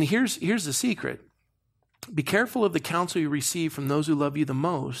 And here's the secret. Be careful of the counsel you receive from those who love you the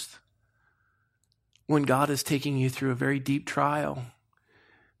most when God is taking you through a very deep trial.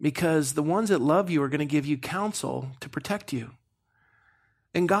 Because the ones that love you are going to give you counsel to protect you.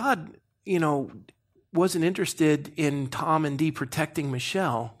 And God, wasn't interested in Tom and Dee protecting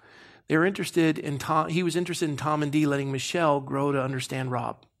Michelle. They were interested in Tom. He was interested in Tom and Dee letting Michelle grow to understand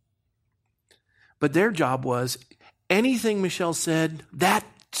Rob. But their job was, anything Michelle said, that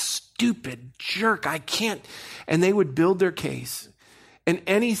stupid jerk, I can't. And they would build their case. And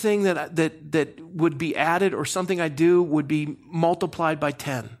anything that would be added or something I do would be multiplied by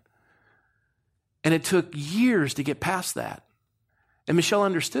 10. And it took years to get past that. And Michelle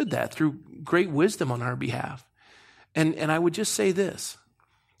understood that through great wisdom on our behalf. And I would just say this.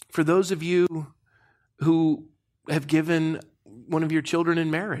 For those of you who have given one of your children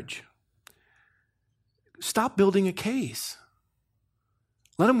in marriage, stop building a case.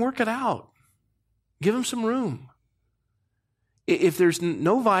 Let them work it out. Give them some room. If there's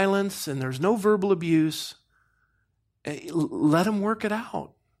no violence and there's no verbal abuse, let them work it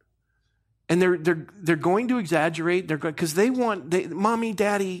out. And they're going to exaggerate. They're going because mommy,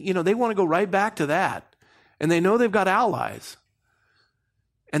 daddy, they want to go right back to that, and they know they've got allies,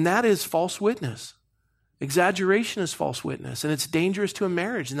 and that is false witness. Exaggeration is false witness, and it's dangerous to a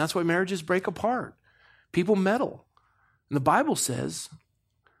marriage, and that's why marriages break apart. People meddle. And the Bible says,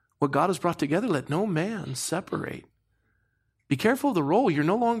 what God has brought together, let no man separate. Be careful of the role. You're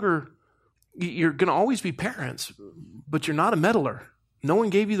going to always be parents, but you're not a meddler. No one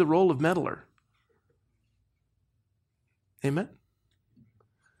gave you the role of meddler. Amen?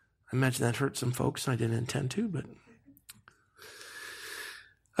 I imagine that hurt some folks. I didn't intend to, but.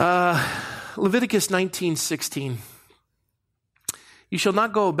 Leviticus 19:16. You shall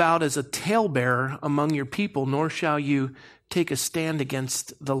not go about as a talebearer among your people, nor shall you take a stand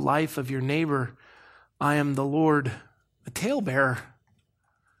against the life of your neighbor. I am the Lord. A talebearer.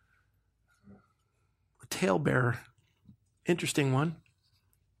 A talebearer. Interesting one.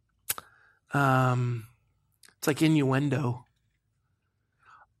 It's like innuendo.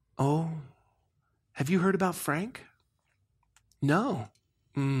 Oh, have you heard about Frank? No.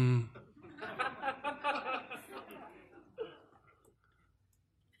 You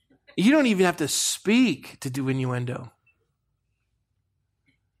don't even have to speak to do innuendo.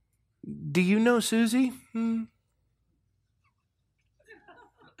 Do you know Susie?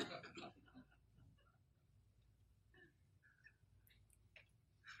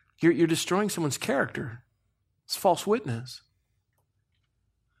 You're destroying someone's character. It's false witness.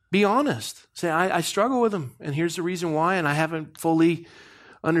 Be honest. Say, I struggle with them, and here's the reason why, and I haven't fully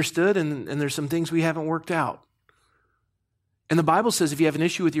understood, and there's some things we haven't worked out. And the Bible says if you have an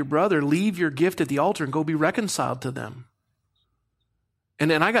issue with your brother, leave your gift at the altar and go be reconciled to them.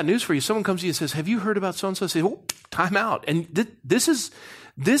 And I got news for you. Someone comes to you and says, have you heard about so-and-so? Say, oh, time out. And this is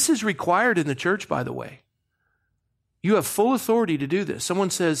This is required in the church, by the way. You have full authority to do this. Someone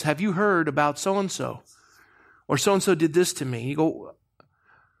says, have you heard about so-and-so? Or so-and-so did this to me. You go,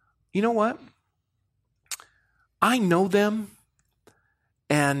 you know what? I know them,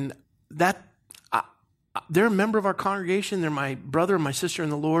 and they're a member of our congregation. They're my brother and my sister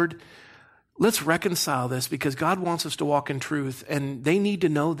in the Lord. Let's reconcile this because God wants us to walk in truth, and they need to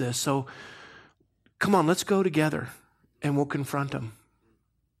know this. So come on, let's go together, and we'll confront them.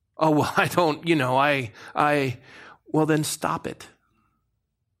 Oh, well, I don't, well, then stop it.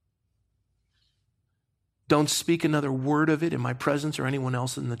 Don't speak another word of it in my presence or anyone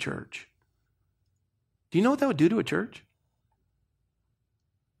else in the church. Do you know what that would do to a church?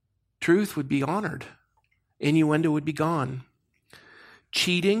 Truth would be honored. Innuendo would be gone.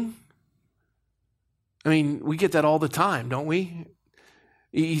 Cheating. I mean, we get that all the time, don't we?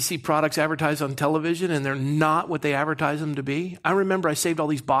 You see products advertised on television and they're not what they advertise them to be. I remember I saved all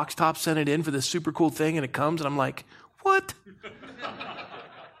these box tops, sent it in for this super cool thing, and it comes and I'm like, what?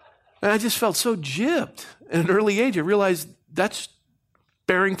 And I just felt so gypped. At an early age, I realized that's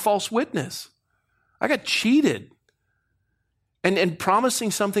bearing false witness. I got cheated. And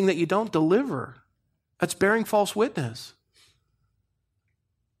promising something that you don't deliver. That's bearing false witness.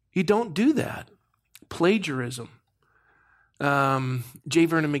 You don't do that. Plagiarism. J.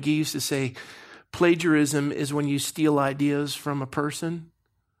 Vernon McGee used to say, plagiarism is when you steal ideas from a person,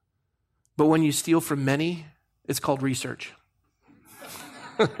 but when you steal from many, it's called research.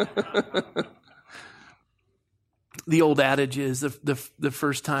 The old adage is the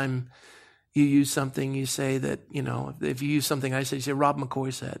first time you use something, you say that, if you use something I say, you say, Rob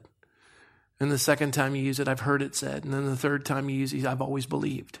McCoy said. And the second time you use it, I've heard it said. And then the third time you use it, I've always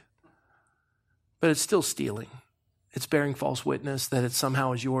believed. But it's still stealing. It's bearing false witness that it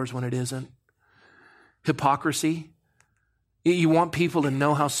somehow is yours when it isn't. Hypocrisy. You want people to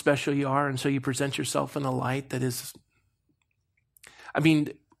know how special you are, and so you present yourself in a light that is...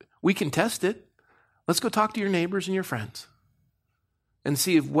 we can test it. Let's go talk to your neighbors and your friends and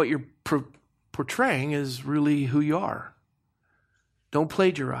see if what you're portraying is really who you are. Don't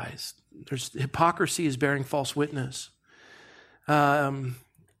plagiarize. Hypocrisy is bearing false witness.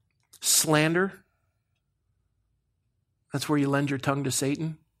 Slander. That's where you lend your tongue to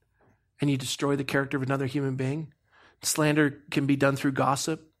Satan and you destroy the character of another human being. Slander can be done through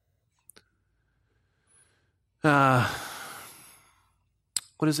gossip. What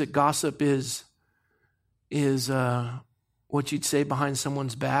is it? Gossip is what you'd say behind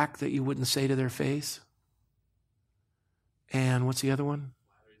someone's back that you wouldn't say to their face. And what's the other one?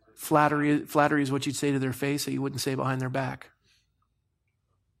 Flattery is what you'd say to their face that you wouldn't say behind their back.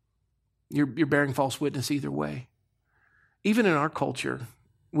 You're bearing false witness either way. Even in our culture,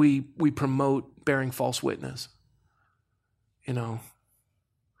 we promote bearing false witness. I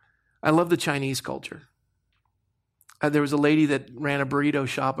love the Chinese culture. There was a lady that ran a burrito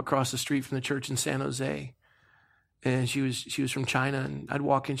shop across the street from the church in San Jose. And she was from China, and I'd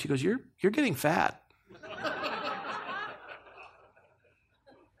walk in, she goes, You're getting fat.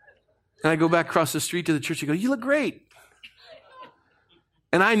 And I go back across the street to the church, she goes, You look great.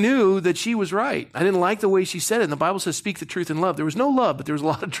 And I knew that she was right. I didn't like the way she said it. And the Bible says, speak the truth in love. There was no love, but there was a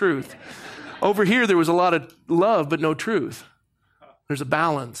lot of truth. Over here, there was a lot of love, but no truth. There's a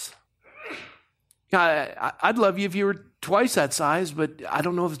balance. I'd love you if you were twice that size, but I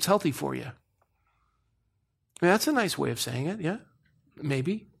don't know if it's healthy for you. That's a nice way of saying it, yeah?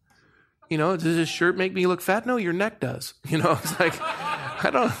 Maybe. Does this shirt make me look fat? No, your neck does. It's like, I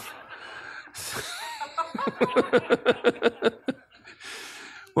don't...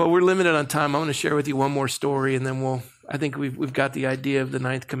 Well, we're limited on time. I'm going to share with you one more story, and then I think we've got the idea of the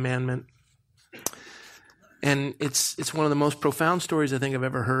ninth commandment. And it's one of the most profound stories I think I've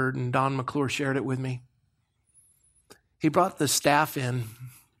ever heard, and Don McClure shared it with me. He brought the staff in,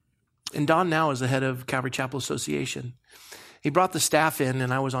 and Don now is the head of Calvary Chapel Association. He brought the staff in,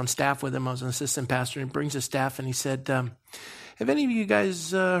 and I was on staff with him. I was an assistant pastor, and he brings the staff, and he said, have any of you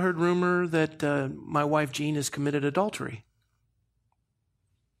guys heard rumor that my wife Jean has committed adultery?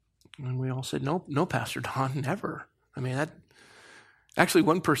 And we all said, no, Pastor Don, never. Actually,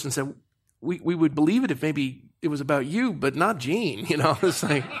 one person said, we would believe it if maybe it was about you, but not Jean. It's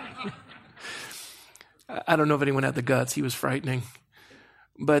like, I don't know if anyone had the guts. He was frightening.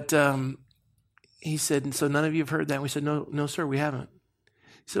 But he said, so none of you have heard that? And we said, no, sir, we haven't.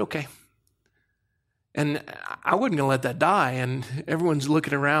 He said, okay. And I wasn't going to let that die. And everyone's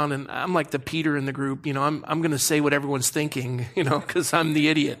looking around, and I'm like the Peter in the group. I'm going to say what everyone's thinking, because I'm the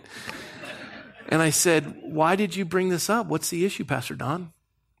idiot. And I said, why did you bring this up? What's the issue, Pastor Don?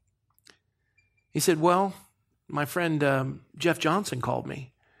 He said, well, my friend Jeff Johnson called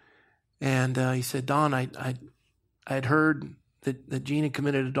me, and he said, Don, I had heard that Jean had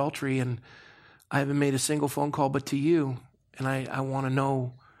committed adultery, and I haven't made a single phone call but to you, and I want to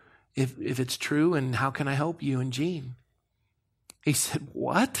know if it's true, and how can I help you and Jean? He said,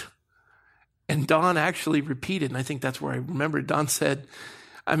 what? And Don actually repeated, and I think that's where I remembered. Don said,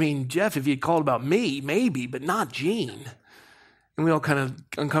 I mean, Jeff, if you'd called about me, maybe, but not Jean. And we all kind of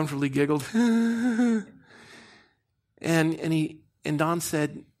uncomfortably giggled. and Don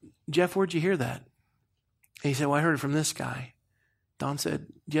said, Jeff, where'd you hear that? And he said, well, I heard it from this guy. Don said,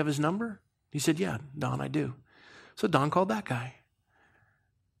 do you have his number? He said, yeah, Don, I do. So Don called that guy.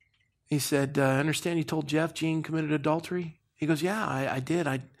 He said, I understand you told Jeff Jean committed adultery? He goes, yeah, I did.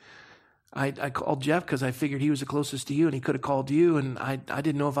 I called Jeff because I figured he was the closest to you, and he could have called you, and I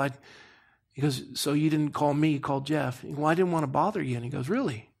didn't know if I'd... He goes, so you didn't call me, you called Jeff. Well, I didn't want to bother you. And he goes,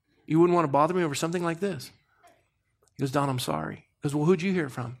 really? You wouldn't want to bother me over something like this? He goes, Don, I'm sorry. He goes, well, who'd you hear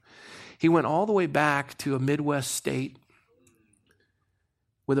it from? He went all the way back to a Midwest state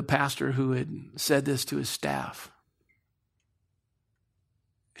with a pastor who had said this to his staff.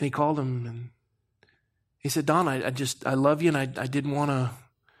 And he called him, and he said, Don, I love you, and I didn't want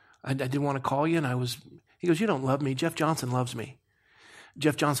to call you, and he goes, you don't love me. Jeff Johnson loves me.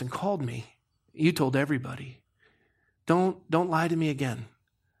 Jeff Johnson called me. You told everybody. Don't lie to me again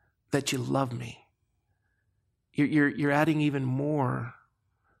that you love me. You're adding even more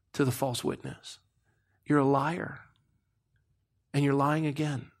to the false witness. You're a liar. And you're lying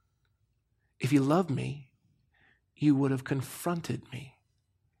again. If you loved me, you would have confronted me.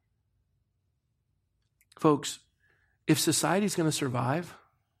 Folks, if society's going to survive,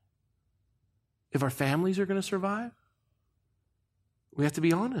 if our families are going to survive, we have to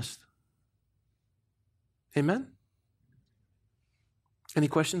be honest. Amen? Any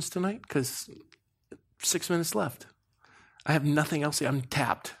questions tonight? Because 6 minutes left. I have nothing else. I'm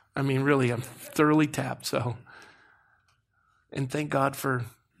tapped. I mean, really, I'm thoroughly tapped. So, and thank God for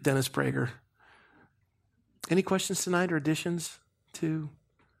Dennis Prager. Any questions tonight or additions to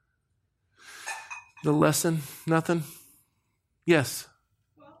the lesson? Nothing? Yes.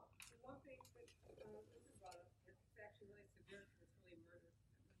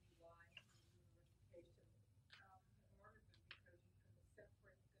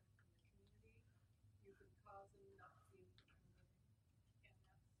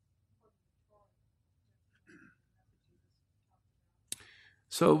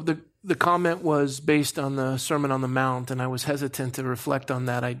 So the comment was based on the Sermon on the Mount, and I was hesitant to reflect on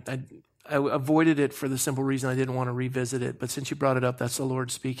that. I avoided it for the simple reason I didn't want to revisit it. But since you brought it up, that's the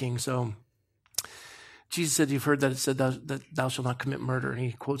Lord speaking. So Jesus said, you've heard that it said that thou shalt not commit murder. And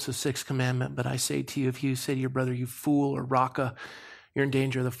he quotes the 6th commandment. But I say to you, if you say to your brother, you fool or raka, you're in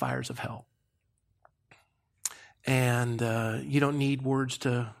danger of the fires of hell. And you don't need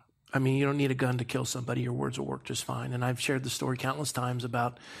you don't need a gun to kill somebody. Your words will work just fine. And I've shared the story countless times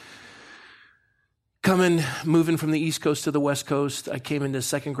about moving from the East Coast to the West Coast. I came into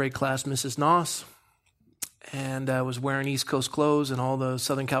 2nd grade class, Mrs. Noss, and I was wearing East Coast clothes, and all the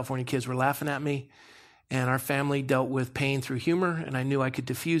Southern California kids were laughing at me. And our family dealt with pain through humor, and I knew I could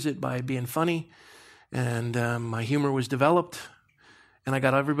diffuse it by being funny. And my humor was developed. And I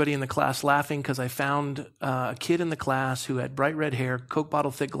got everybody in the class laughing because I found a kid in the class who had bright red hair, Coke bottle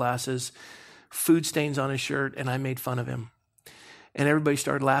thick glasses, food stains on his shirt, and I made fun of him. And everybody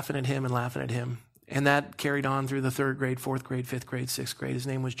started laughing at him. And that carried on through the 3rd grade, 4th grade, 5th grade, 6th grade. His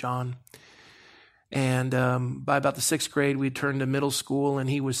name was John. And by about the 6th grade, we turned to middle school, and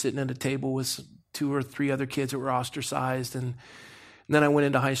he was sitting at a table with 2 or 3 other kids that were ostracized. And then I went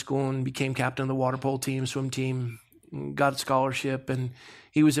into high school and became captain of the water polo team, swim team, got a scholarship, and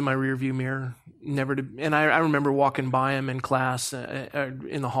he was in my rearview mirror. And I remember walking by him in class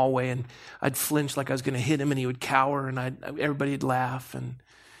in the hallway, and I'd flinch like I was going to hit him, and he would cower, and everybody'd laugh,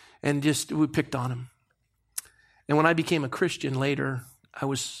 and just we picked on him. And when I became a Christian later,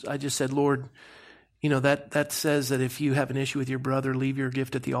 I just said, Lord, that says that if you have an issue with your brother, leave your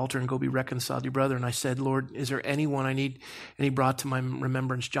gift at the altar and go be reconciled to your brother. And I said, Lord, is there anyone I need? And he brought to my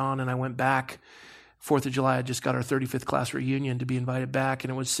remembrance John, and I went back. 4th of July, I just got our 35th class reunion to be invited back,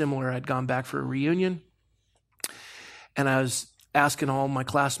 and it was similar. I'd gone back for a reunion, and I was asking all my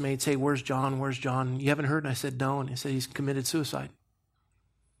classmates, hey, where's John? Where's John? You haven't heard? And I said, no. And he said, he's committed suicide.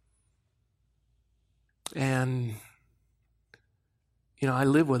 And, I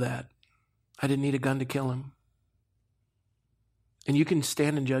live with that. I didn't need a gun to kill him. And you can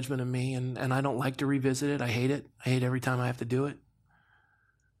stand in judgment of me, and I don't like to revisit it. I hate it. I hate every time I have to do it.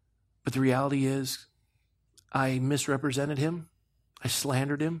 But the reality is, I misrepresented him. I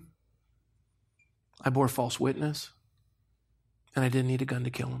slandered him. I bore false witness, and I didn't need a gun to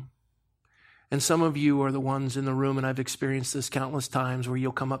kill him. And some of you are the ones in the room, and I've experienced this countless times, where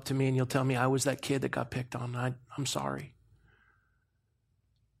you'll come up to me and you'll tell me I was that kid that got picked on. I'm sorry.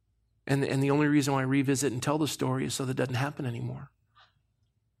 And the only reason why I revisit and tell the story is so that it doesn't happen anymore.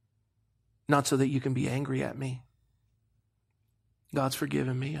 Not so that you can be angry at me. God's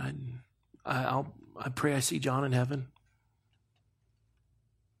forgiven me. I pray I see John in heaven.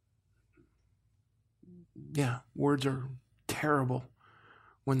 Yeah, words are terrible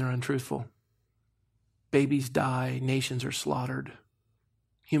when they're untruthful. Babies die, nations are slaughtered,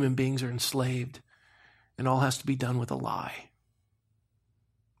 human beings are enslaved, and all has to be done with a lie.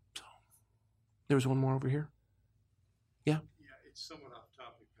 So, there was one more over here. Yeah? Yeah, it's somewhat off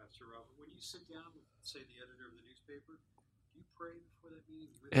topic, Pastor Robert. When you sit down with, say, the editor of the newspaper, do you pray before that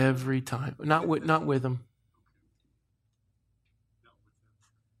meeting? Every time. Not with them. Not with them.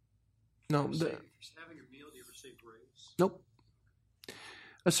 No. Having a meal, do you ever say grace? Nope.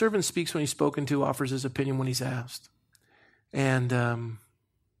 A servant speaks when he's spoken to, offers his opinion when he's asked. And,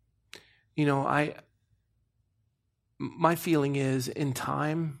 my feeling is in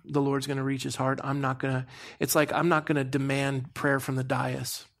time, the Lord's going to reach his heart. I'm not going to demand prayer from the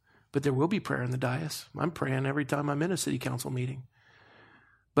dais, but there will be prayer in the dais. I'm praying every time I'm in a city council meeting.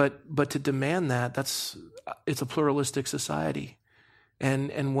 But to demand that, it's a pluralistic society.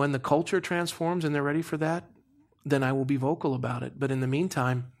 And when the culture transforms and they're ready for that, then I will be vocal about it. But in the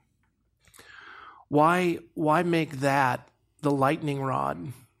meantime, why make that the lightning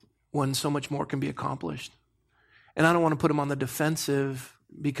rod when so much more can be accomplished? And I don't want to put him on the defensive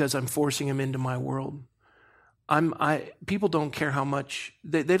because I'm forcing him into my world. People don't care how much,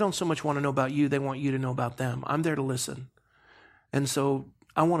 they don't so much want to know about you, they want you to know about them. I'm there to listen. And so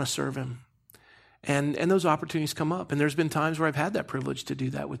I want to serve him. And those opportunities come up. And there's been times where I've had that privilege to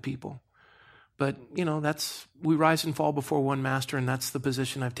do that with people. But, we rise and fall before one master, and that's the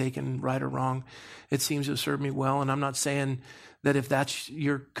position I've taken, right or wrong. It seems to have served me well, and I'm not saying that if that's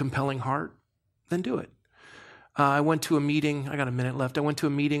your compelling heart, then do it. I went to a meeting, I got a minute left. I went to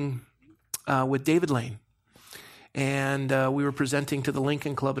a meeting with David Lane, and we were presenting to the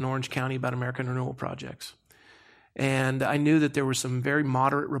Lincoln Club in Orange County about American renewal projects. And I knew that there were some very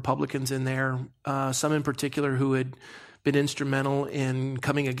moderate Republicans in there, some in particular who had been instrumental in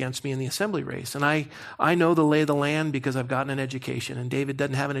coming against me in the assembly race. And I know the lay of the land because I've gotten an education. And David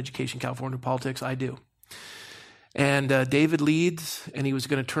doesn't have an education in California politics. I do. And David leads, and he was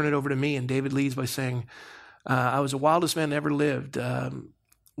going to turn it over to me. And David leads by saying, I was the wildest man that ever lived.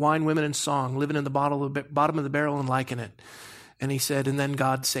 Wine, women, and song, living in the bottom of the barrel and liking it. And he said, and then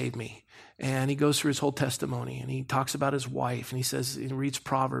God saved me. And he goes through his whole testimony, and he talks about his wife, and he says, he reads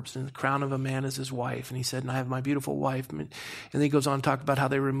Proverbs, and the crown of a man is his wife. And he said, and I have my beautiful wife. And then he goes on to talk about how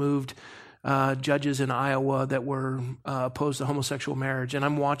they removed judges in Iowa that were opposed to homosexual marriage. And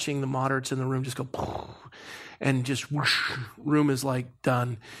I'm watching the moderates in the room just go, and just whoosh, room is like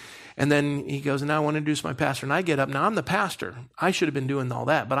done. And then he goes, and now I want to introduce my pastor. And I get up. Now I'm the pastor. I should have been doing all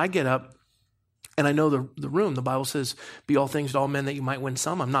that, but I get up, and I know the room. The Bible says, be all things to all men that you might win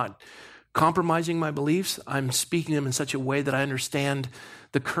some. I'm not compromising my beliefs. I'm speaking them in such a way that I understand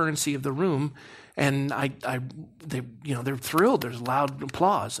the currency of the room. And they're thrilled. There's loud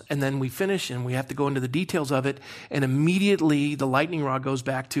applause. And then we finish and we have to go into the details of it. And immediately the lightning rod goes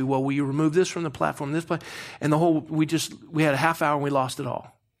back to, well, will you remove this from the platform, and we had a half hour and we lost it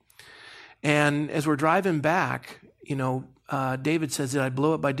all. And as we're driving back, David says, did I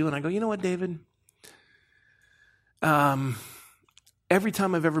blow it by doing? I go, you know what, David? Every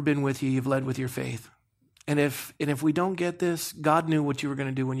time I've ever been with you, you've led with your faith. And if we don't get this, God knew what you were going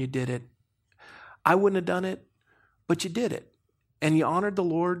to do when you did it. I wouldn't have done it, but you did it. And you honored the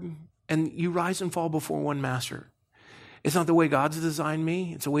Lord, and you rise and fall before one master. It's not the way God's designed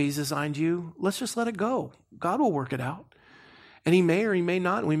me. It's the way he's designed you. Let's just let it go. God will work it out. And he may or he may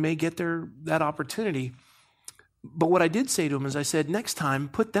not, and we may get that opportunity. But what I did say to him is I said, next time,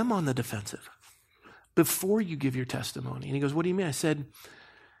 put them on the defensive before you give your testimony. And he goes, what do you mean? I said,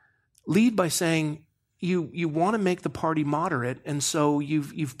 lead by saying you want to make the party moderate, and so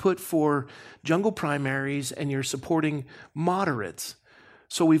you've put for jungle primaries and you're supporting moderates.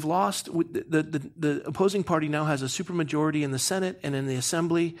 So we've lost, the opposing party now has a supermajority in the Senate and in the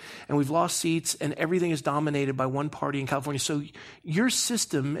Assembly, and we've lost seats, and everything is dominated by one party in California. So your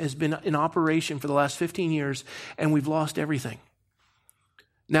system has been in operation for the last 15 years, and we've lost everything.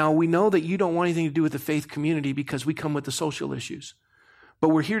 Now, we know that you don't want anything to do with the faith community because we come with the social issues. But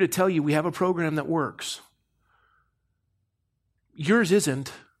we're here to tell you we have a program that works. Yours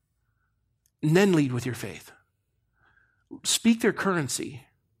isn't, and then lead with your faith. Speak their currency.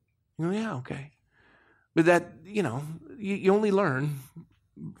 You go, yeah, okay. But that, you only learn,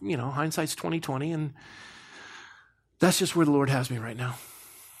 hindsight's 20/20, and that's just where the Lord has me right now.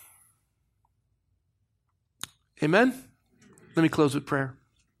 Amen? Let me close with prayer.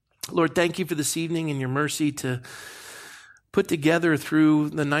 Lord, thank you for this evening and your mercy to put together through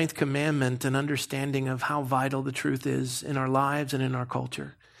the 9th commandment an understanding of how vital the truth is in our lives and in our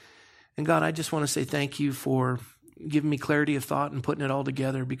culture. And God, I just want to say thank you for giving me clarity of thought and putting it all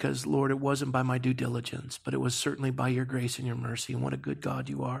together, because, Lord, it wasn't by my due diligence, but it was certainly by your grace and your mercy. And what a good God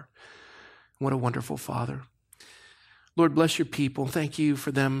you are. What a wonderful Father. Lord, bless your people. Thank you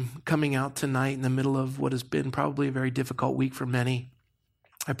for them coming out tonight in the middle of what has been probably a very difficult week for many.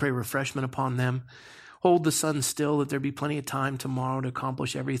 I pray refreshment upon them. Hold the sun still, that there be plenty of time tomorrow to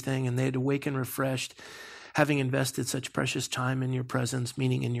accomplish everything, and they'd awaken refreshed, having invested such precious time in your presence,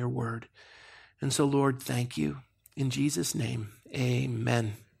 meaning in your word. And so, Lord, thank you. In Jesus' name,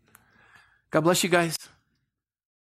 amen. God bless you guys.